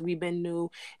streets. We've been new.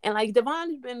 And like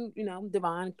DeVon's been,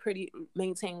 DeVon pretty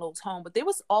maintain low tone, but there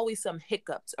was always some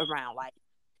hiccups around, like,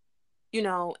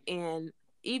 and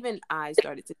even I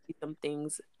started to see some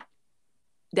things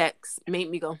that made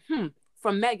me go,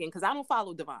 from Megan, because I don't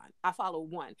follow DeVon. I follow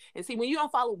one. And see, when you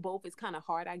don't follow both, it's kind of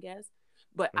hard, I guess.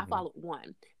 But I followed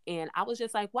one. And I was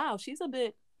just like, wow, she's a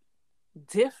bit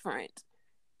different.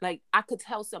 Like, I could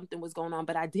tell something was going on,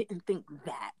 but I didn't think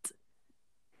that.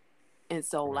 And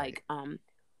so, like,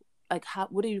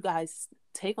 what do you guys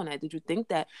take on that? Did you think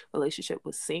that relationship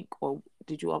was sink, or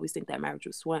did you always think that marriage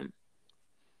was swim?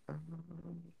 I'm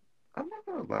not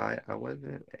gonna lie. I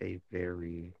wasn't a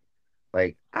very,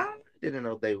 like, I didn't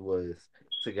know they was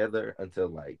together until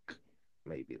like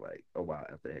maybe like a while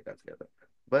after they got together.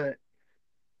 But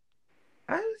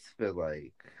I just feel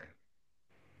like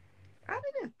I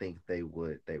didn't think they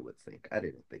would sync. I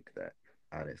didn't think that,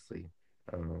 honestly.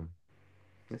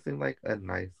 It seemed like a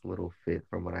nice little fit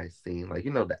from what I seen. Like,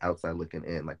 the outside looking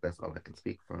in, like that's all I can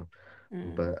speak from.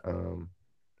 But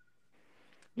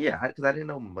yeah, because I didn't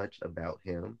know much about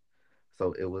him.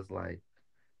 So it was like,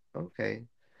 okay.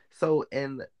 So I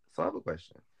have a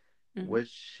question. Has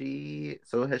she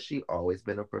always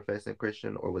been a professing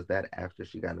Christian, or was that after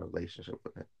she got in a relationship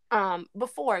with him?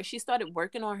 Before she started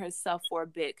working on herself for a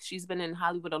bit. She's been in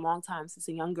Hollywood a long time since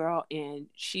a young girl, and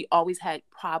she always had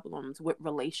problems with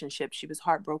relationships. She was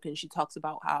heartbroken. She talks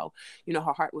about how, her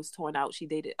heart was torn out. She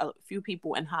dated a few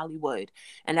people in Hollywood,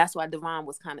 and that's why DeVon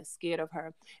was kind of scared of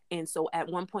her. And so at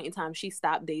one point in time, she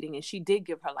stopped dating, and she did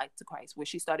give her life to Christ, where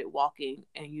she started walking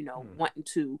and, wanting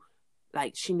to,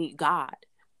 like, she need God.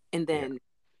 And then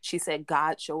she said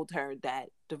God showed her that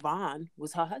DeVon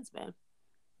was her husband.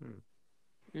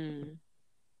 Wow.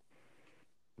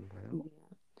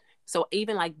 So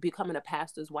even like becoming a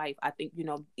pastor's wife, I think,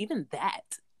 even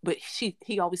that, but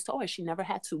he always told her she never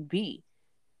had to be,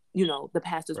 the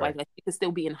pastor's wife. Like, she could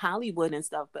still be in Hollywood and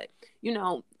stuff, but I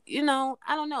don't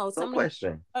know. So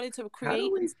question. Started to create.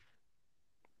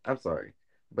 I'm sorry,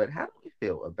 but how do we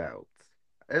feel about,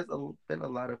 there's been a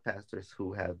lot of pastors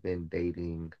who have been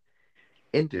dating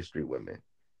industry women.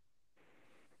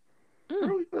 How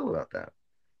do we feel about that?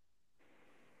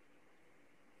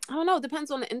 I don't know. It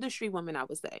depends on the industry woman, I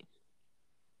would say.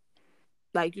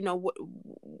 Like,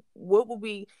 what would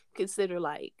we consider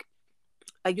like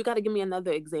you got to give me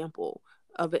another example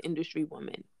of an industry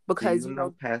woman, because do you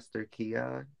know Pastor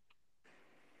Keon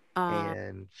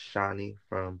and Shani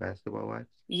from Basketball Wives?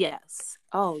 Yes.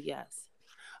 Oh, yes.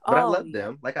 But I love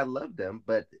them. Like, I love them,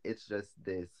 but it's just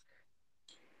this.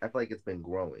 I feel like it's been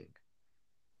growing.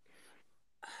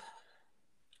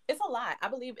 It's a lot. I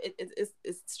believe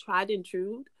it's tried and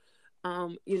true.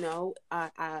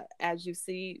 As you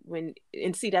see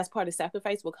that's part of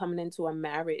sacrifice. We're coming into a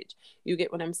marriage. You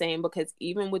get what I'm saying? Because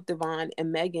even with DeVon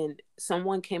and Megan,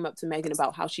 someone came up to Megan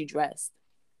about how she dressed,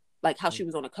 like how she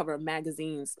was on the cover of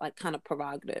magazines, like kind of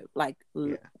provocative, like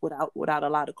without a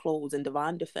lot of clothes. And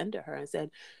DeVon defended her and said,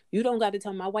 "You don't got to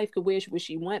tell my wife could wear what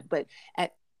she want." But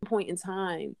at some point in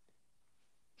time,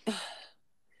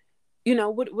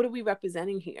 what are we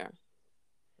representing here?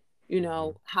 You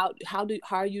know, how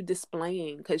are you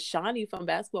displaying? Because Shawnee from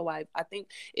Basketball Wife, I think,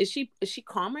 is she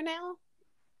calmer now?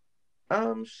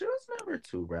 She was never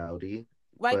too rowdy,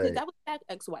 Right, because but that was that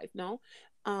ex-wife, no?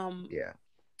 Um, yeah,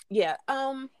 yeah.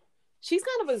 She's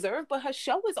kind of reserved, but her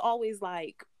show is always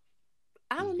like,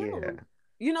 I don't yeah. know.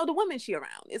 You know, the women she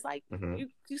around. It's like Hmm. you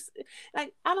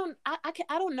like I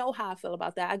don't know how I feel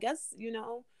about that. I guess, you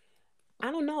know, I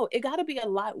don't know. It got to be a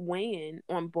lot weighing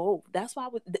on both. That's why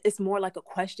it's more like a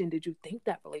question. Did you think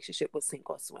that relationship was sink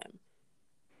or swim?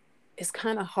 It's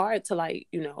kind of hard to, like,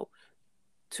 you know,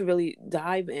 to really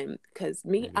dive in, because I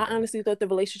Yeah. honestly thought the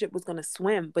relationship was going to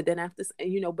swim. But then after,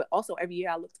 you know, but also every year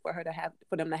I looked for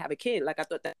them to have a kid. Like I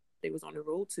thought that they was on the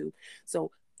road to. So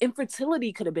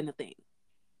infertility could have been a thing.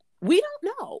 We don't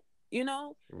know, you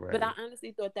know, but I Right.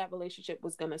 honestly thought that relationship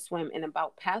was going to swim. And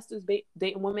about pastors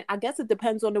dating women, I guess it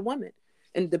depends on the woman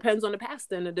and depends on the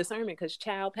pastor and the discernment, because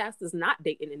child pastors not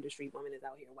dating industry women is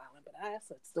out here wilding. But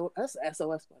that's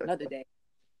SOS for another day.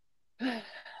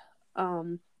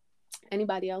 um,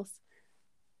 Anybody else?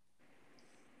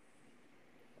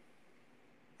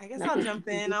 I guess I'll jump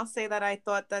in. I'll say that I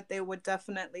thought that they would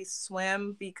definitely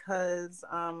swim because,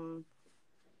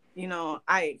 you know,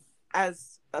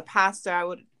 as a pastor, I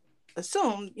would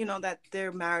assume, you know, that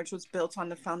their marriage was built on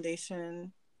the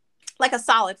foundation, like a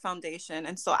solid foundation.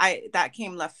 And so that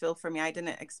came left field for me. I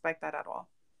didn't expect that at all.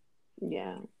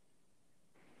 Yeah.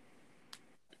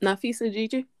 Nafisa,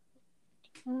 Gigi?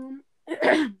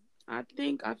 I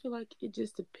feel like it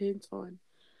just depends on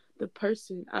the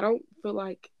person. I don't feel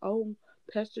like, oh,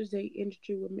 pastors date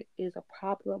industry women is a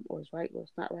problem or it's right or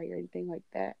it's not right or anything like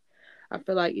that. I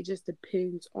feel like it just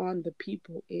depends on the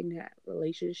people in that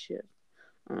relationship.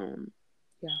 Yeah.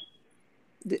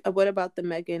 What about the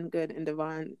Megan Good and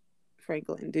Devon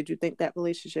Franklin? Did you think that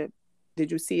relationship,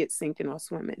 did you see it sinking or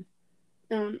swimming?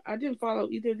 I didn't follow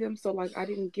either of them, so like I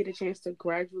didn't get a chance to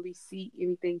gradually see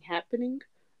anything happening.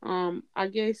 I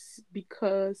guess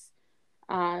because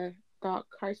I thought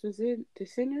Christ was in the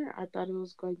center, I thought it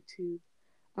was going to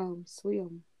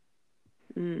swim.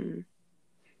 Mm.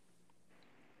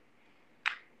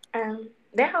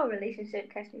 Their whole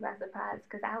relationship catch me by surprise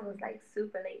because I was like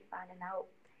super late finding out.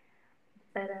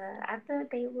 But I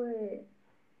thought they would.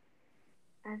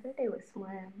 I thought they would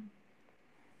swim.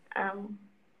 Um,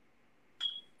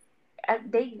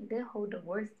 their whole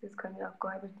divorce just caught me off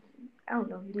guard. But I don't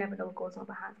know. You never know what goes on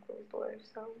behind closed doors.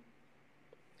 So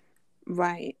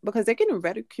Right, because they're getting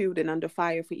ridiculed and under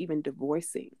fire for even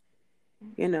divorcing.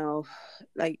 You know,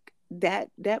 like that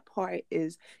part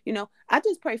is, you know, I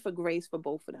just pray for grace for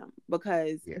both of them,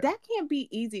 because Yeah. that can't be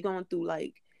easy going through,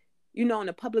 like, you know, in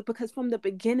the public, because from the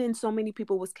beginning so many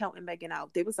people was counting Megan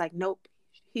out. They was like, nope,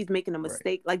 he's making a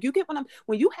mistake. Right. Like, you get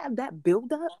when you have that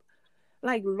build up,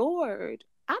 like, Lord,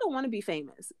 I don't want to be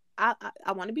famous. I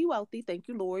want to be wealthy. Thank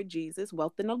you, Lord Jesus,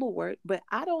 wealth in the Lord. But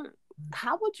I don't.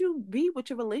 How would you be with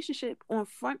your relationship on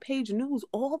front page news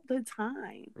all the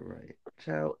time? Right.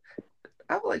 Child,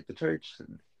 I feel like the church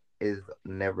is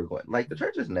never going, like, the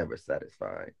church is never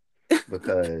satisfied,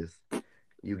 because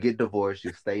you get divorced,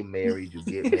 you stay married, you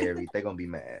get married, they're going to be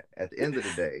mad. At the end of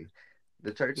the day,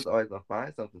 the church is always going to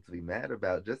find something to be mad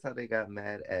about, just how they got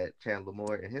mad at Chandler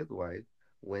Moore and his wife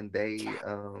when they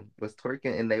was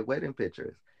twerking in their wedding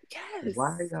pictures. Yes.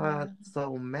 Why y'all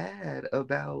so mad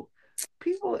about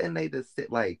people and they just sit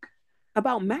like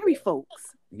about married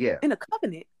folks? Yeah. In a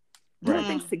covenant, doing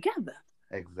things together.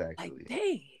 Exactly. Like,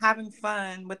 dang. Having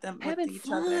fun with them, having with each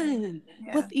fun other.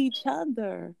 With each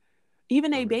other.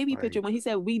 Even a baby picture, when he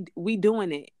said we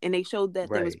doing it, and they showed that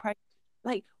there was pregnant.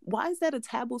 Like, why is that a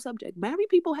taboo subject? Married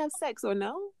people have sex or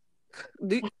no?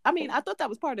 I mean, I thought that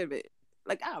was part of it.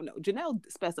 Like, I don't know. Janelle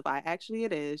specified. Actually,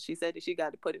 it is. She said that she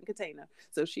got to put it in a container.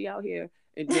 So she out here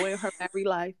enjoying her married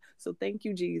life. So thank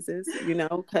you, Jesus. You know,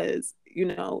 because, you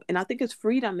know, and I think it's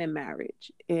freedom in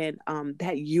marriage and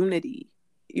that unity.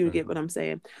 You get what I'm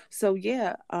saying? So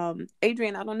yeah,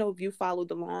 Adrian, I don't know if you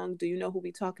followed along. Do you know who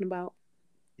we talking about?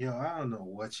 Yo, I don't know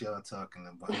what y'all talking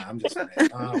about. I'm just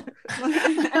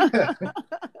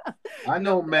I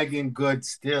know Megan Good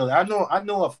still. I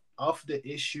know of the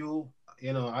issue.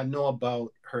 You know, I know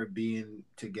about her being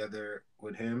together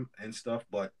with him and stuff,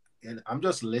 but I'm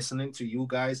just listening to you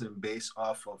guys and based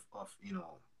off of you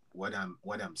know what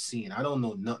I'm seeing. I don't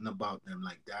know nothing about them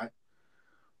like that.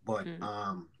 But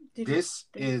this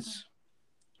is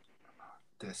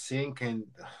the sink and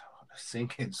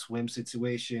swim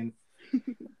situation.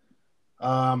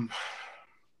 I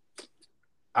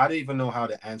don't even know how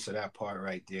to answer that part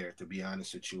right there, to be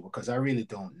honest with you, because I really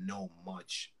don't know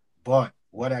much. But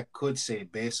what I could say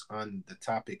based on the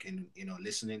topic and, you know,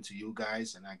 listening to you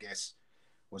guys and I guess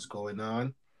what's going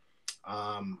on,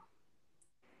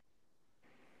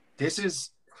 this is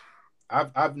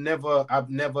I've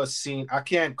never seen. I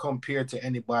can't compare to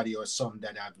anybody or something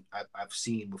that I've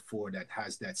seen before that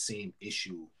has that same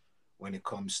issue when it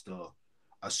comes to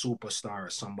a superstar or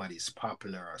somebody's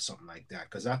popular or something like that.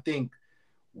 Because I think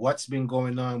what's been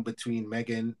going on between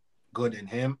Megan Good and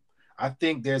him, I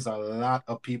think there's a lot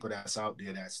of people that's out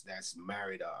there that's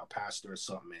married a pastor or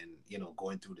something, and you know,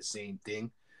 going through the same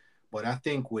thing. But I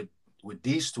think with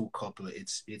these two couple,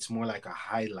 it's more like a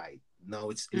highlight.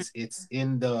 No, it's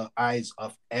in the eyes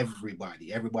of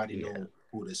everybody. Everybody know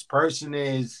who this person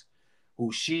is,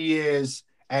 who she is,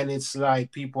 and it's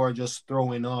like people are just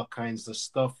throwing all kinds of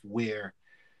stuff. Where,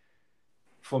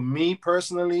 for me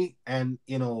personally, and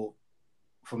you know,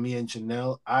 for me and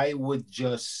Janelle, I would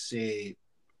just say,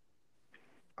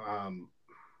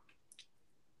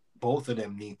 both of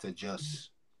them need to just,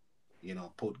 you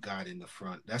know, put God in the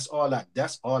front. That's all I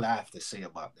have to say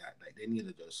about that. Like, they need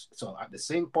to just, so at the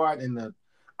same part in the,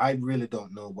 I really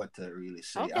don't know what to really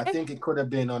say. Okay. I think it could have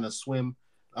been on a swim.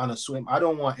 I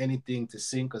don't want anything to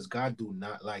sink, because God do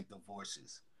not like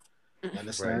divorces. You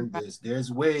understand? Right.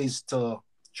 There's ways to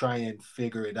try and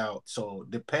figure it out. So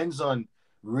depends on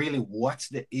really what's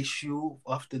the issue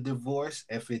of the divorce.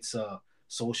 If it's a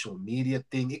social media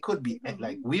thing, it could be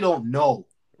like, we don't know.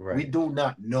 Right. We do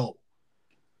not know.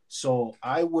 So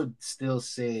I would still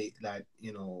say that,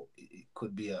 you know, it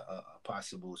could be a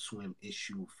possible swim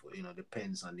issue for, you know,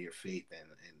 depends on their faith and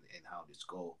how this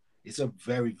go. It's a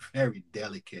very, very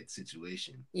delicate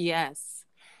situation. Yes.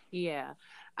 Yeah.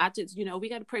 I just, you know, we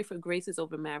got to pray for graces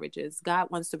over marriages. God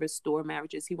wants to restore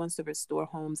marriages. He wants to restore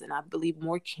homes. And I believe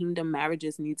more kingdom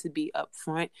marriages need to be up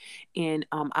front. And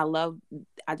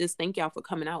I just thank y'all for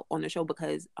coming out on the show,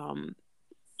 because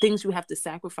things you have to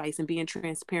sacrifice, and being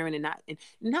transparent, and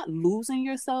not losing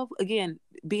yourself, again,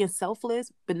 being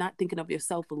selfless, but not thinking of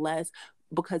yourself less,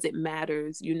 because it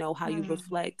matters, you know, how you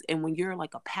reflect. And when you're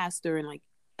like a pastor, and like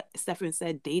Stephen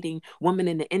said, dating women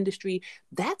in the industry,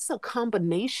 that's a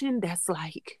combination that's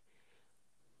like,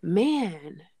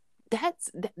 man,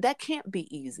 that can't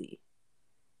be easy,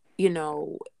 you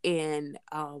know. And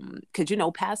because, you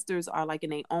know, pastors are like in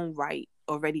their own right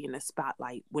already in the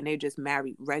spotlight when they're just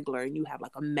married regular, and you have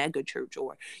like a mega church,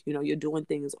 or, you know, you're doing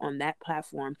things on that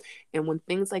platform. And when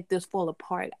things like this fall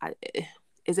apart,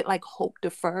 is it like hope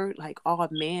deferred? Like, oh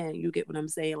man, you get what I'm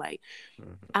saying? Like,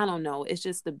 I don't know. It's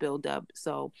just the build up.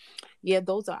 So yeah,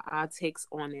 those are our takes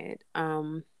on it.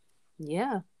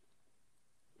 Yeah.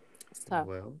 It's tough.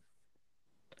 Well,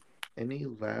 any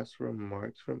last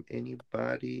remarks from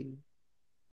anybody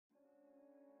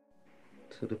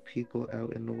to the people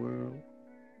out in the world?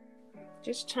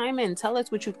 Just chime in. Tell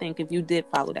us what you think if you did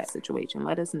follow that situation.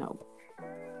 Let us know.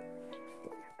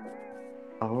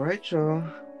 All right, y'all.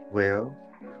 Well,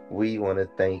 we want to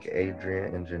thank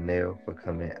Adrian and Janelle for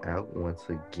coming out once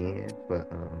again, for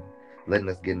letting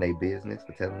us get in their business,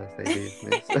 for telling us their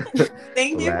business.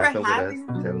 Thank you for having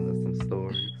us, telling us some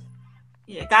stories.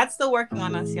 Yeah, God's still working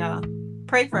on us, y'all.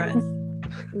 Pray for us.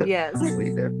 Yes. We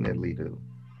definitely do.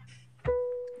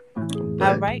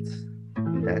 All right.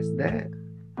 That's that.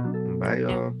 Bye,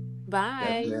 y'all.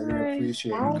 Bye. Definitely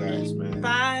appreciate you guys, man.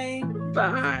 Bye.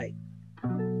 Bye.